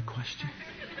ask that question.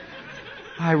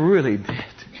 I really did.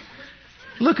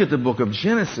 Look at the book of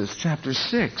Genesis, chapter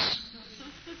 6.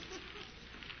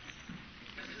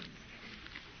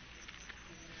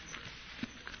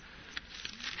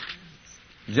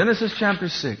 Genesis chapter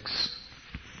 6,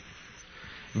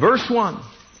 verse 1.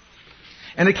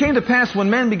 And it came to pass when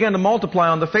men began to multiply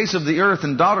on the face of the earth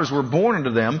and daughters were born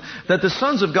unto them, that the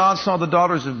sons of God saw the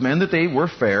daughters of men, that they were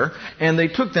fair, and they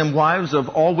took them wives of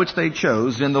all which they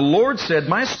chose. And the Lord said,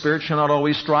 My spirit shall not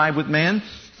always strive with man,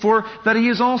 for that he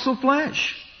is also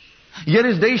flesh. Yet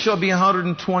his days shall be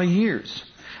 120 years.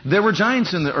 There were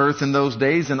giants in the earth in those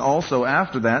days, and also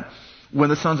after that, when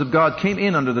the sons of God came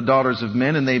in unto the daughters of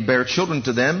men, and they bare children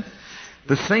to them,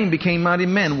 the same became mighty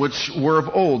men, which were of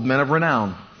old, men of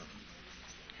renown.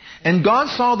 And God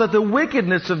saw that the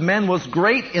wickedness of men was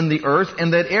great in the earth,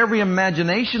 and that every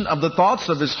imagination of the thoughts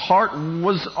of his heart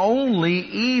was only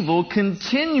evil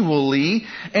continually.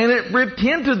 And it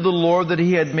repented the Lord that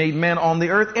He had made man on the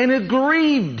earth, and it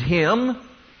grieved Him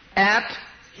at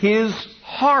His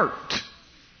heart.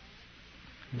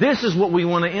 This is what we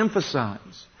want to emphasize.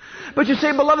 But you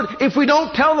say, beloved, if we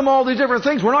don't tell them all these different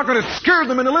things, we're not going to scare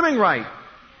them into living right.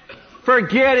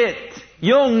 Forget it.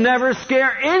 You'll never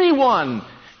scare anyone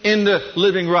into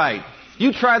living right.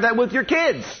 You try that with your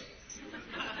kids.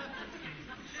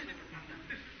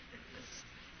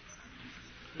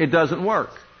 It doesn't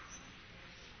work.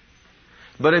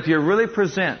 But if you really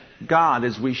present God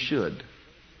as we should,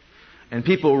 and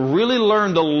people really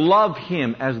learn to love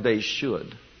Him as they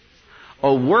should,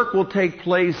 a work will take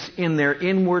place in their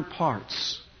inward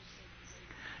parts.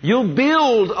 You'll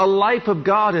build a life of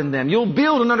God in them. You'll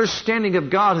build an understanding of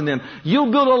God in them.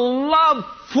 You'll build a love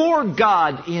for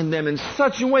God in them in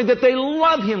such a way that they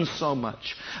love Him so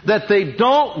much that they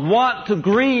don't want to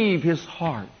grieve His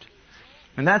heart.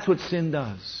 And that's what sin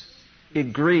does.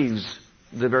 It grieves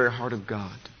the very heart of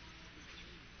God.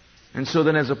 And so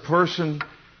then as a person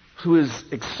who is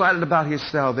excited about his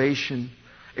salvation,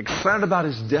 excited about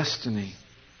his destiny,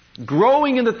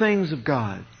 growing in the things of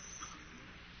God,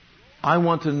 I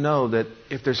want to know that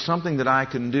if there's something that I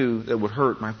can do that would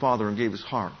hurt my Father and grieve His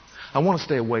heart, I want to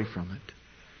stay away from it.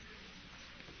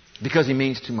 Because He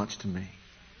means too much to me.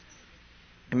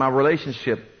 And my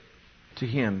relationship to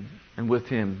Him and with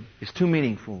Him is too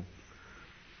meaningful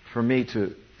for me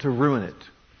to ruin it.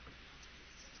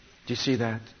 Do you see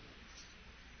that?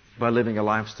 By living a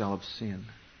lifestyle of sin.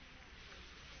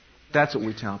 That's what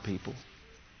we tell people.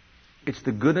 It's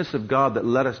the goodness of God that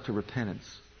led us to repentance.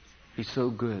 He's so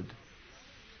good.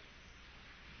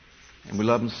 And we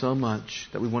love Him so much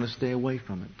that we want to stay away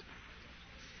from it.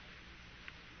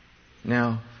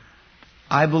 Now,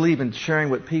 I believe in sharing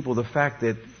with people the fact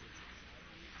that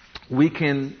we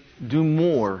can do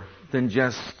more than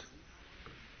just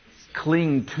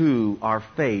cling to our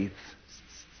faith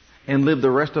and live the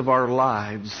rest of our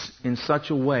lives in such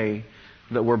a way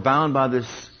that we're bound by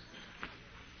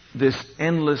this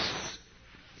endless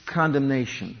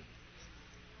condemnation,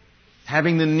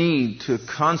 having the need to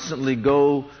constantly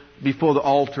go before the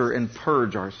altar and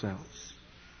purge ourselves.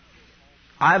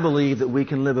 I believe that we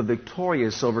can live a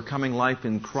victorious, overcoming life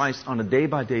in Christ on a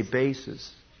day-by-day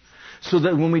basis, so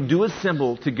that when we do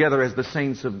assemble together as the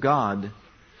saints of God,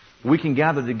 we can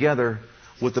gather together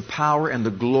with the power and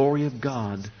the glory of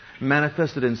God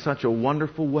manifested in such a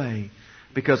wonderful way,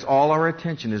 because all our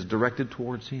attention is directed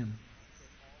towards Him.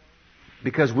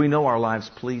 Because we know our lives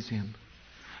please Him.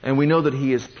 And we know that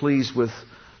He is pleased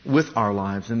with our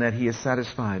lives, and that He is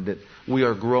satisfied that we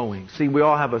are growing. See, we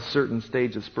all have a certain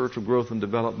stage of spiritual growth and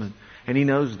development, and He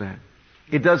knows that.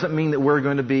 It doesn't mean that we're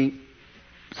going to be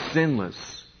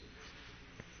sinless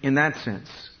in that sense,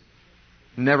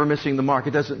 never missing the mark.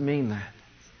 It doesn't mean that.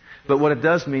 But what it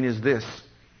does mean is this: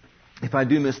 if I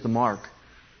do miss the mark,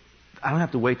 I don't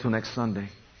have to wait till next Sunday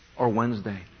or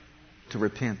Wednesday to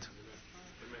repent.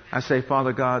 I say,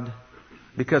 Father God,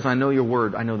 because I know Your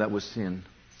Word, I know that was sin.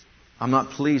 I'm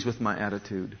not pleased with my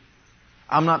attitude.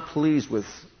 I'm not pleased with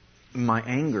my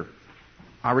anger.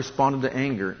 I responded to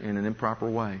anger in an improper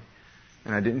way,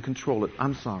 and I didn't control it.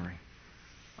 I'm sorry.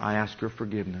 I ask Your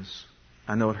forgiveness.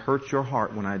 I know it hurts Your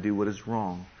heart when I do what is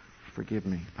wrong. Forgive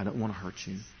me. I don't want to hurt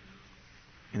You.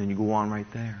 And then you go on right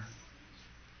there.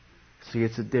 See,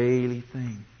 it's a daily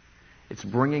thing. It's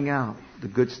bringing out the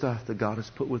good stuff that God has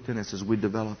put within us as we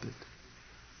develop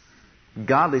it.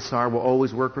 Godly sorrow will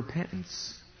always work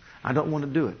repentance. I don't want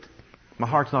to do it. My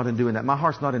heart's not in doing that. My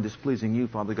heart's not in displeasing You,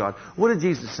 Father God. What did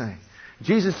Jesus say?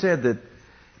 Jesus said that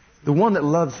the one that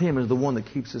loves Him is the one that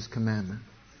keeps His commandment.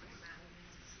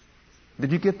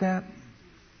 Did you get that?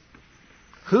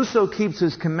 Whoso keeps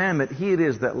His commandment, he it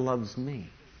is that loves Me.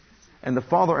 And the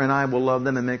Father and I will love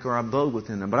them and make our abode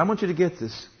within them. But I want you to get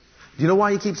this. Do you know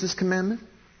why He keeps His commandment?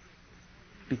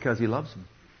 Because He loves them.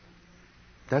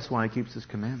 That's why He keeps His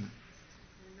commandment.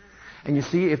 And you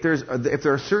see, if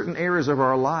there are certain areas of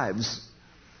our lives,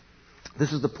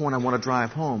 this is the point I want to drive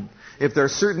home. If there are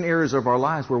certain areas of our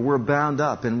lives where we're bound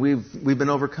up and we've been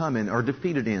overcome in or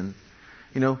defeated in,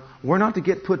 we're not to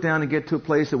get put down and get to a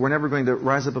place that we're never going to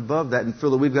rise up above that and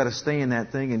feel that we've got to stay in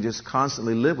that thing and just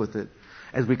constantly live with it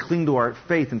as we cling to our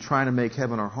faith and trying to make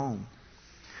heaven our home.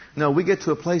 No, we get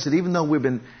to a place that even though we've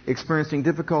been experiencing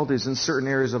difficulties in certain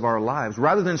areas of our lives,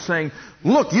 rather than saying,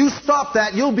 look, you stop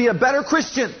that, you'll be a better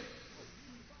Christian.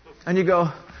 And you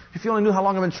go, if you only knew how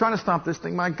long I've been trying to stop this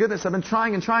thing, my goodness, I've been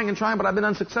trying, but I've been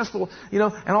unsuccessful, and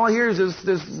all I hear is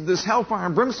this hellfire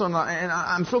and brimstone, and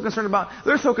I'm so concerned about,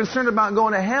 they're so concerned about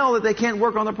going to hell that they can't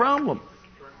work on the problem.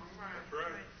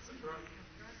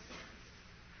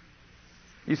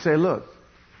 You say, look,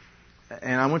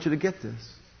 and I want you to get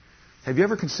this. Have you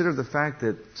ever considered the fact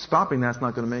that stopping that's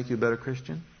not going to make you a better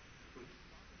Christian?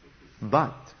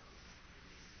 But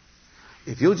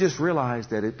if you'll just realize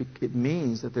that it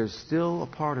means that there's still a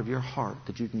part of your heart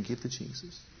that you can give to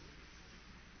Jesus.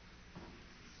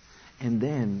 And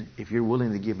then, if you're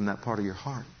willing to give Him that part of your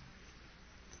heart,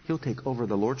 He'll take over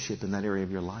the lordship in that area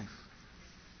of your life.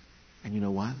 And you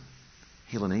know what?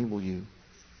 He'll enable you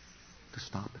to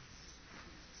stop it.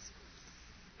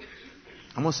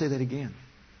 I'm going to say that again.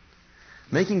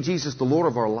 Making Jesus the Lord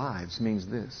of our lives means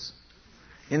this.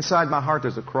 Inside my heart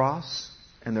there's a cross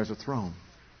and there's a throne.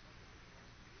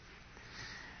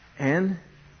 And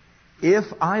if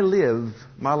I live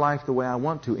my life the way I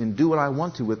want to and do what I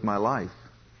want to with my life,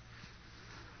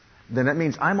 then that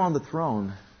means I'm on the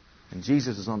throne and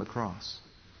Jesus is on the cross.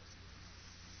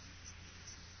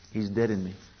 He's dead in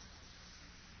me.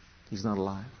 He's not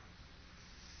alive.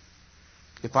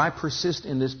 If I persist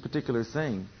in this particular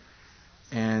thing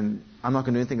and I'm not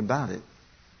going to do anything about it,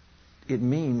 it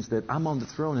means that I'm on the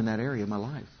throne in that area of my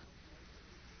life.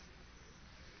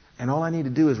 And all I need to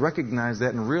do is recognize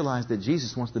that and realize that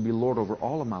Jesus wants to be Lord over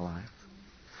all of my life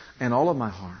and all of my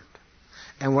heart.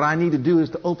 And what I need to do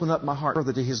is to open up my heart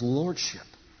further to His Lordship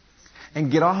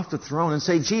and get off the throne and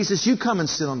say, Jesus, You come and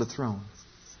sit on the throne.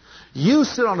 You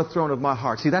sit on the throne of my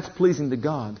heart. See, that's pleasing to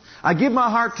God. I give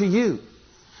my heart to You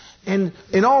in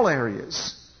all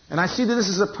areas. And I see that this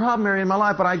is a problem area in my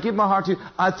life, but I give my heart to You.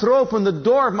 I throw open the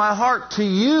door of my heart to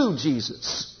You,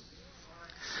 Jesus.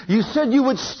 You said You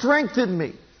would strengthen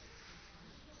me.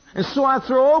 And so I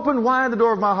throw open wide the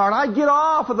door of my heart. I get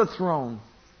off of the throne.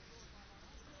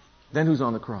 Then who's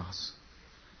on the cross?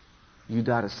 You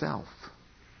die to self.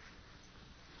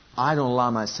 I don't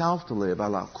allow myself to live. I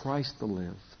allow Christ to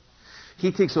live.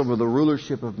 He takes over the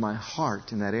rulership of my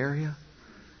heart in that area.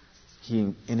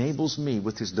 He enables me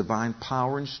with His divine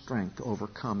power and strength to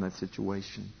overcome that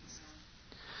situation.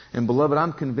 And beloved,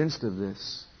 I'm convinced of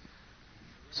this.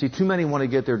 See, too many want to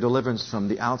get their deliverance from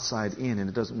the outside in, and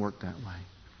it doesn't work that way.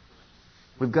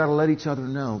 We've got to let each other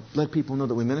know, let people know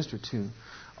that we minister to.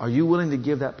 Are you willing to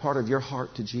give that part of your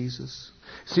heart to Jesus?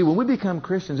 See, when we become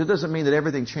Christians, it doesn't mean that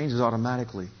everything changes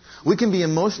automatically. We can be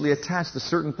emotionally attached to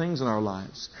certain things in our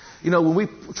lives. You know, when we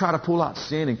try to pull out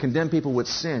sin and condemn people with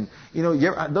sin, you know,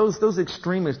 those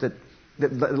extremists that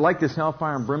like this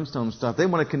hellfire and brimstone stuff, they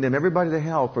want to condemn everybody to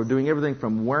hell for doing everything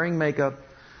from wearing makeup,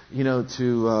 you know,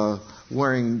 to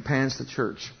wearing pants to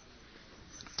church.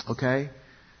 Okay?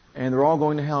 And they're all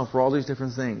going to hell for all these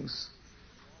different things.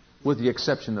 With the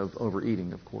exception of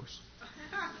overeating, of course.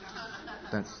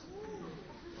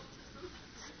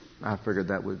 I figured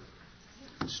that would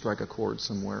strike a chord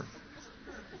somewhere.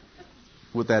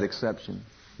 With that exception.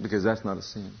 Because that's not a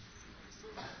sin.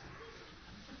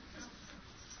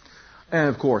 And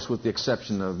of course, with the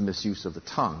exception of misuse of the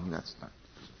tongue. That's not...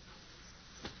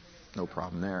 No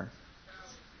problem there.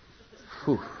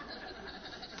 Whew.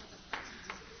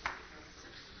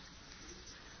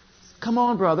 Come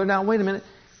on, brother. Now, wait a minute.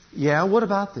 Yeah, what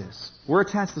about this? We're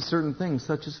attached to certain things,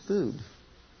 such as food.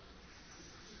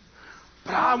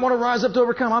 But I want to rise up to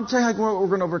overcome. I'll tell you how we're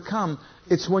going to overcome.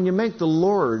 It's when you make the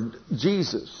Lord,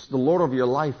 Jesus, the Lord of your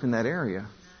life in that area,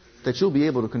 that you'll be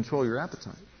able to control your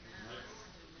appetite.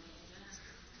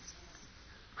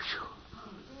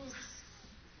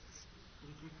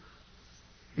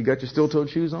 You got your steel-toed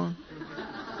shoes on?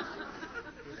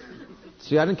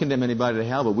 See, I didn't condemn anybody to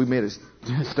hell, but we made a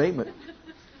statement.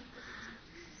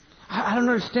 I don't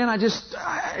understand. I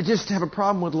just have a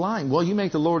problem with lying. Well, you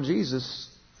make the Lord Jesus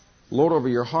Lord over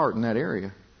your heart in that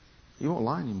area. You won't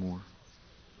lie anymore.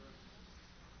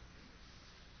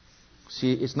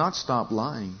 See, it's not stop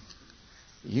lying.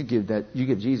 You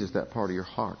give Jesus that part of your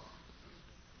heart.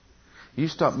 You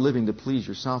stop living to please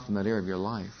yourself in that area of your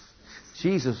life.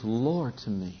 Jesus, Lord to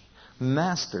me,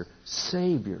 Master,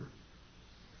 Savior.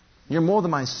 You're more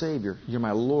than my Savior. You're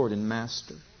my Lord and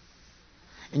Master.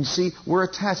 And you see, we're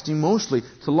attached emotionally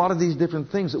to a lot of these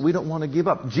different things that we don't want to give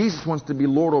up. Jesus wants to be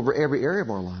Lord over every area of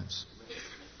our lives.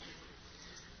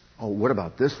 Oh, what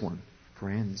about this one?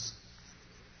 Friends.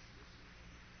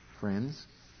 Friends?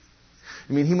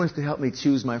 You mean He wants to help me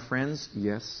choose my friends?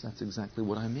 Yes, that's exactly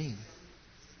what I mean.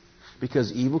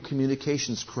 Because evil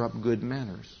communications corrupt good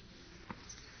manners.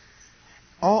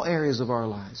 All areas of our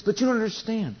lives. But you don't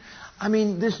understand. I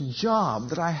mean, this job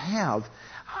that I have,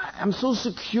 I'm so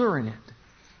secure in it.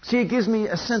 See, it gives me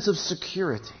a sense of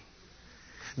security.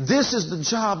 This is the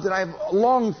job that I've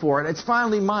longed for, and it's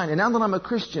finally mine. And now that I'm a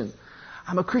Christian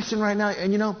right now,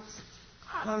 and you know,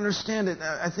 I don't understand it.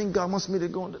 I think God wants me to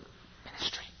go into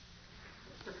ministry.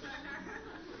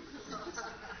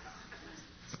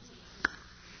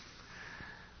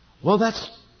 Well, that's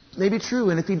maybe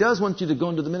true. And if He does want you to go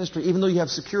into the ministry, even though you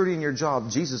have security in your job,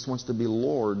 Jesus wants to be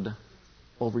Lord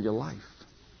over your life.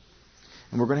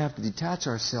 And we're going to have to detach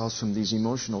ourselves from these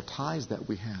emotional ties that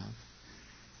we have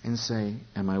and say,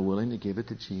 am I willing to give it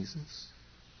to Jesus?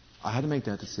 I had to make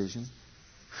that decision.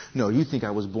 No, you think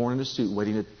I was born in a suit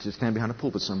waiting to stand behind a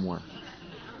pulpit somewhere.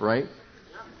 Right?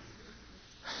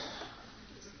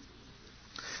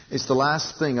 It's the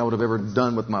last thing I would have ever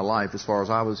done with my life as far as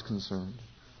I was concerned.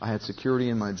 I had security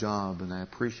in my job, and I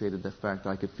appreciated the fact that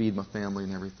I could feed my family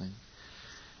and everything.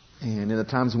 And in the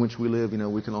times in which we live, you know,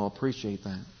 we can all appreciate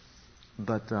that.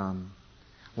 But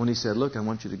when He said, look, I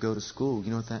want you to go to school,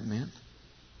 you know what that meant?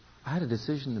 I had a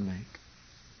decision to make.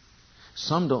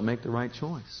 Some don't make the right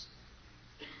choice.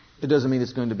 It doesn't mean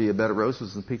it's going to be a bed of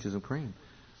roses and peaches and cream.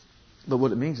 But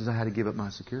what it means is I had to give up my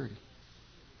security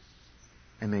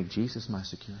and make Jesus my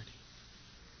security.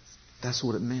 That's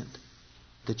what it meant.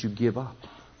 That you give up.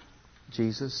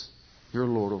 Jesus, you're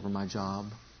Lord over my job,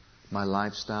 my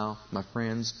lifestyle, my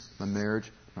friends, my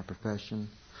marriage, my profession.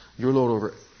 You're Lord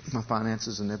over my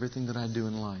finances and everything that I do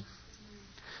in life.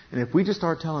 And if we just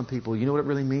start telling people, you know what it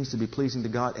really means to be pleasing to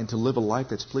God and to live a life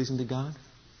that's pleasing to God?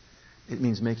 It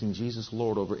means making Jesus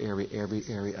Lord over every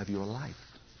area of your life.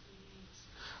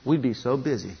 We'd be so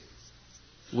busy,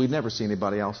 we'd never see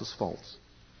anybody else's faults.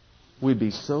 We'd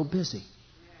be so busy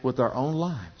with our own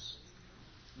lives,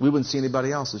 we wouldn't see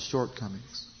anybody else's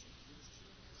shortcomings.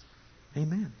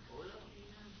 Amen.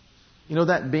 You know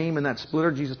that beam and that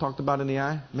splitter Jesus talked about in the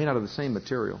eye? Made out of the same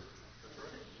material.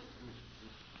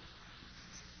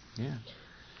 Yeah.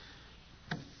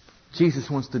 Jesus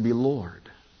wants to be Lord.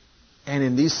 And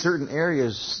in these certain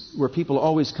areas where people are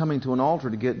always coming to an altar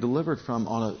to get delivered from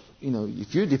on a,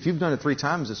 if you've done it 3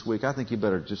 times this week, I think you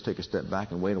better just take a step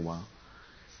back and wait a while.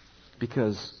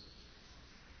 Because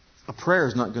a prayer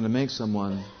is not going to make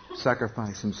someone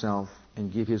sacrifice himself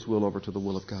and give his will over to the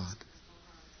will of God.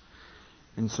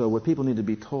 And so what people need to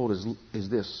be told is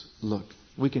this: look,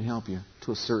 we can help you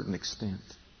to a certain extent.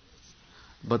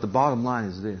 But the bottom line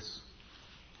is this: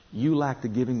 you lack the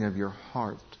giving of your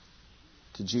heart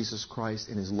to Jesus Christ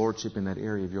and His Lordship in that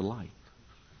area of your life.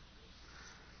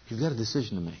 You've got a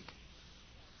decision to make.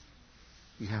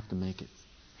 You have to make it.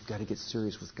 You've got to get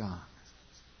serious with God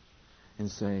and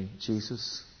say,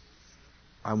 Jesus,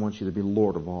 I want you to be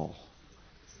Lord of all.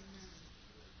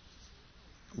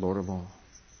 Lord of all.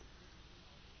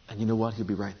 And you know what? He'll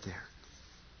be right there.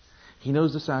 He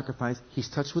knows the sacrifice. He's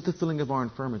touched with the feeling of our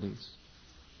infirmities.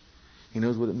 He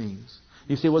knows what it means.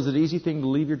 You say, was it an easy thing to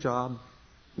leave your job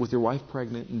with your wife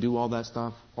pregnant and do all that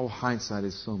stuff? Oh, hindsight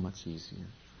is so much easier.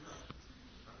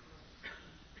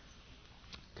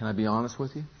 Can I be honest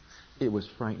with you? It was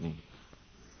frightening.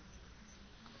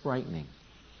 Frightening.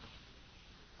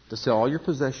 To sell all your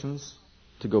possessions,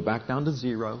 to go back down to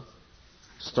zero,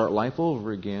 start life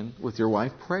over again with your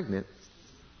wife pregnant,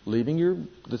 leaving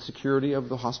the security of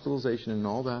the hospitalization and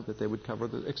all that they would cover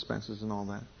the expenses and all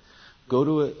that. Go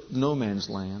to a no man's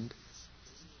land,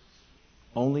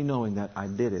 only knowing that I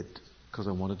did it because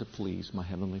I wanted to please my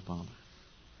Heavenly Father.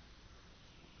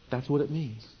 That's what it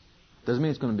means. Doesn't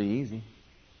mean it's going to be easy.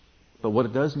 But what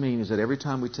it does mean is that every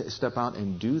time we step out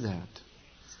and do that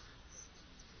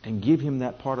and give Him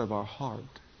that part of our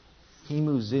heart, He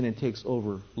moves in and takes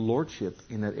over lordship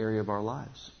in that area of our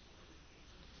lives.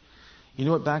 You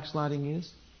know what backsliding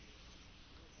is?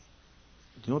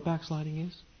 Do you know what backsliding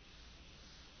is?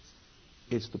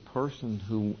 It's the person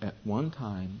who at one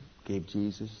time gave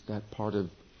Jesus that part of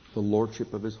the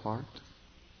lordship of his heart,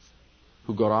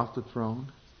 who got off the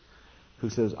throne, who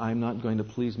says, I'm not going to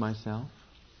please myself,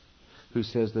 who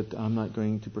says that I'm not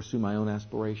going to pursue my own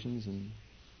aspirations and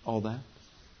all that,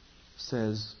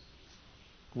 says,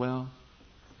 well,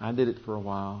 I did it for a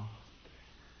while.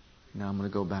 Now I'm going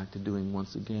to go back to doing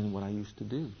once again what I used to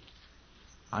do.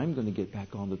 I'm going to get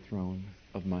back on the throne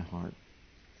of my heart.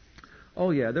 Oh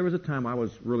yeah, there was a time I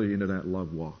was really into that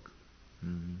love walk.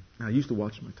 I used to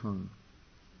watch my tongue.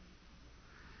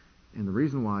 And the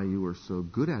reason why you were so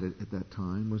good at it at that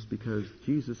time was because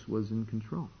Jesus was in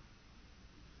control.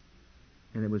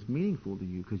 And it was meaningful to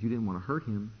you because you didn't want to hurt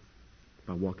Him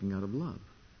by walking out of love.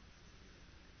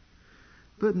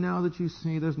 But now that you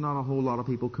see there's not a whole lot of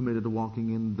people committed to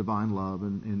walking in divine love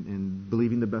and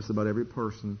believing the best about every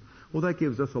person, well, that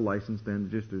gives us a license then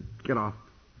just to get off,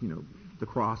 the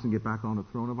cross and get back on the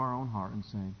throne of our own heart and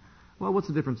say, well, what's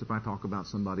the difference if I talk about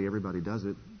somebody? Everybody does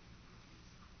it.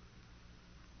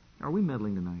 Are we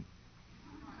meddling tonight?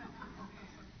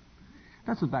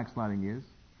 That's what backsliding is.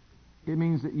 It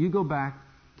means that you go back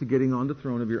to getting on the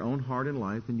throne of your own heart and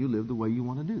life and you live the way you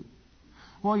want to do.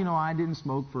 Well, I didn't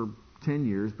smoke for 10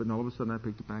 years, but all of a sudden I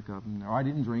picked it back up. Or I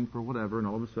didn't drink for whatever, and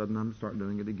all of a sudden I'm starting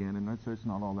doing it again, and it's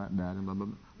not all that bad, and blah, blah,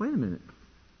 blah. Wait a minute.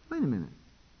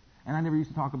 And I never used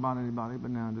to talk about anybody,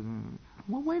 but now,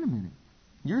 well, wait a minute.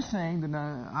 You're saying that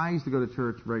I used to go to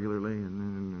church regularly,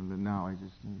 and now I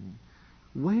just...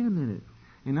 Wait a minute.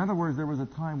 In other words, there was a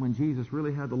time when Jesus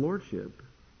really had the lordship,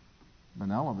 but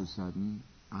now all of a sudden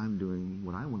I'm doing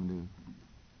what I want to do.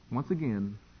 Once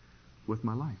again, with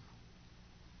my life.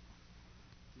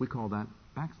 We call that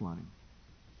backsliding.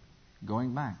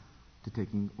 Going back to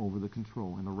taking over the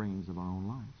control and the reins of our own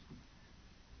lives.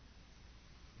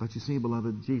 But you see,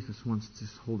 beloved, Jesus wants to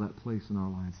hold that place in our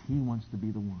lives. He wants to be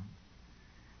the one.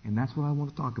 And that's what I want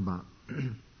to talk about.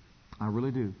 I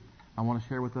really do. I want to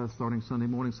share with us, starting Sunday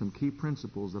morning, some key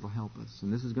principles that will help us.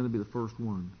 And this is going to be the first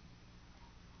one.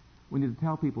 We need to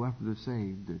tell people after they're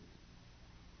saved that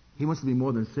He wants to be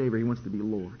more than Savior. He wants to be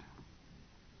Lord.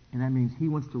 And that means He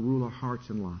wants to rule our hearts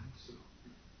and lives.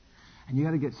 And you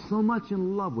got to get so much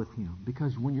in love with Him,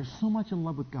 because when you're so much in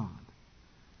love with God,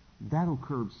 that'll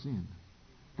curb sin.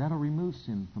 That'll remove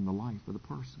sin from the life of the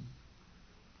person.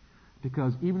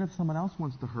 Because even if someone else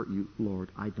wants to hurt you, Lord,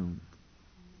 I don't.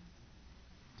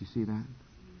 Do you see that?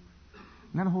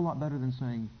 Isn't that a whole lot better than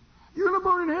saying, you're going to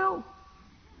burn in hell?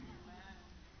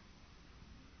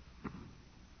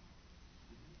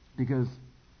 Because,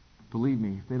 believe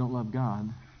me, if they don't love God,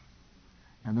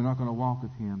 and they're not going to walk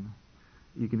with Him,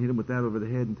 you can hit them with that over the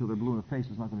head until they're blue in the face.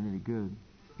 It's not going to do any good.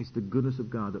 It's the goodness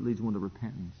of God that leads one to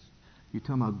repentance. You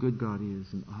tell them how good God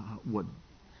is and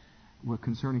what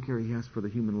concern and care He has for the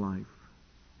human life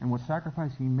and what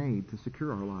sacrifice He made to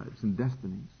secure our lives and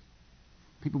destinies.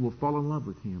 People will fall in love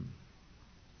with Him.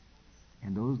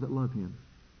 And those that love Him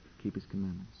keep His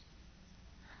commandments.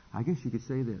 I guess you could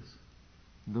say this.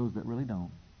 Those that really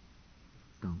don't.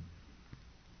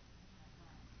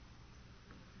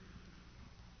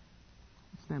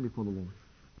 Stand before the Lord.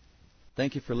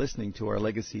 Thank you for listening to our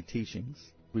legacy teachings.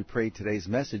 We pray today's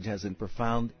message has a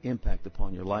profound impact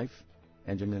upon your life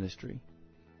and your ministry.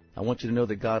 I want you to know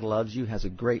that God loves you, has a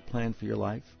great plan for your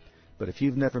life. But if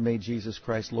you've never made Jesus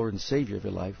Christ Lord and Savior of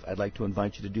your life, I'd like to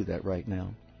invite you to do that right now.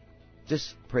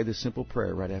 Just pray this simple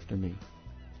prayer right after me.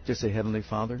 Just say, Heavenly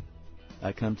Father,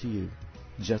 I come to you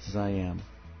just as I am.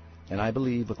 And I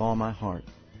believe with all my heart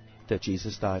that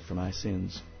Jesus died for my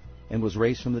sins and was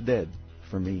raised from the dead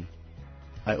for me.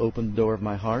 I open the door of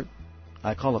my heart.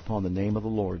 I call upon the name of the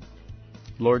Lord.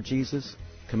 Lord Jesus,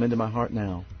 come into my heart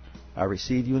now. I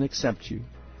receive you and accept you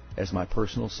as my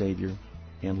personal Savior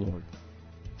and Lord.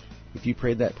 If you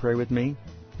prayed that prayer with me,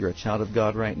 you're a child of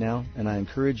God right now, and I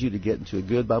encourage you to get into a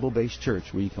good Bible-based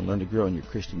church where you can learn to grow in your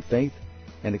Christian faith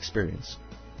and experience.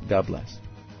 God bless.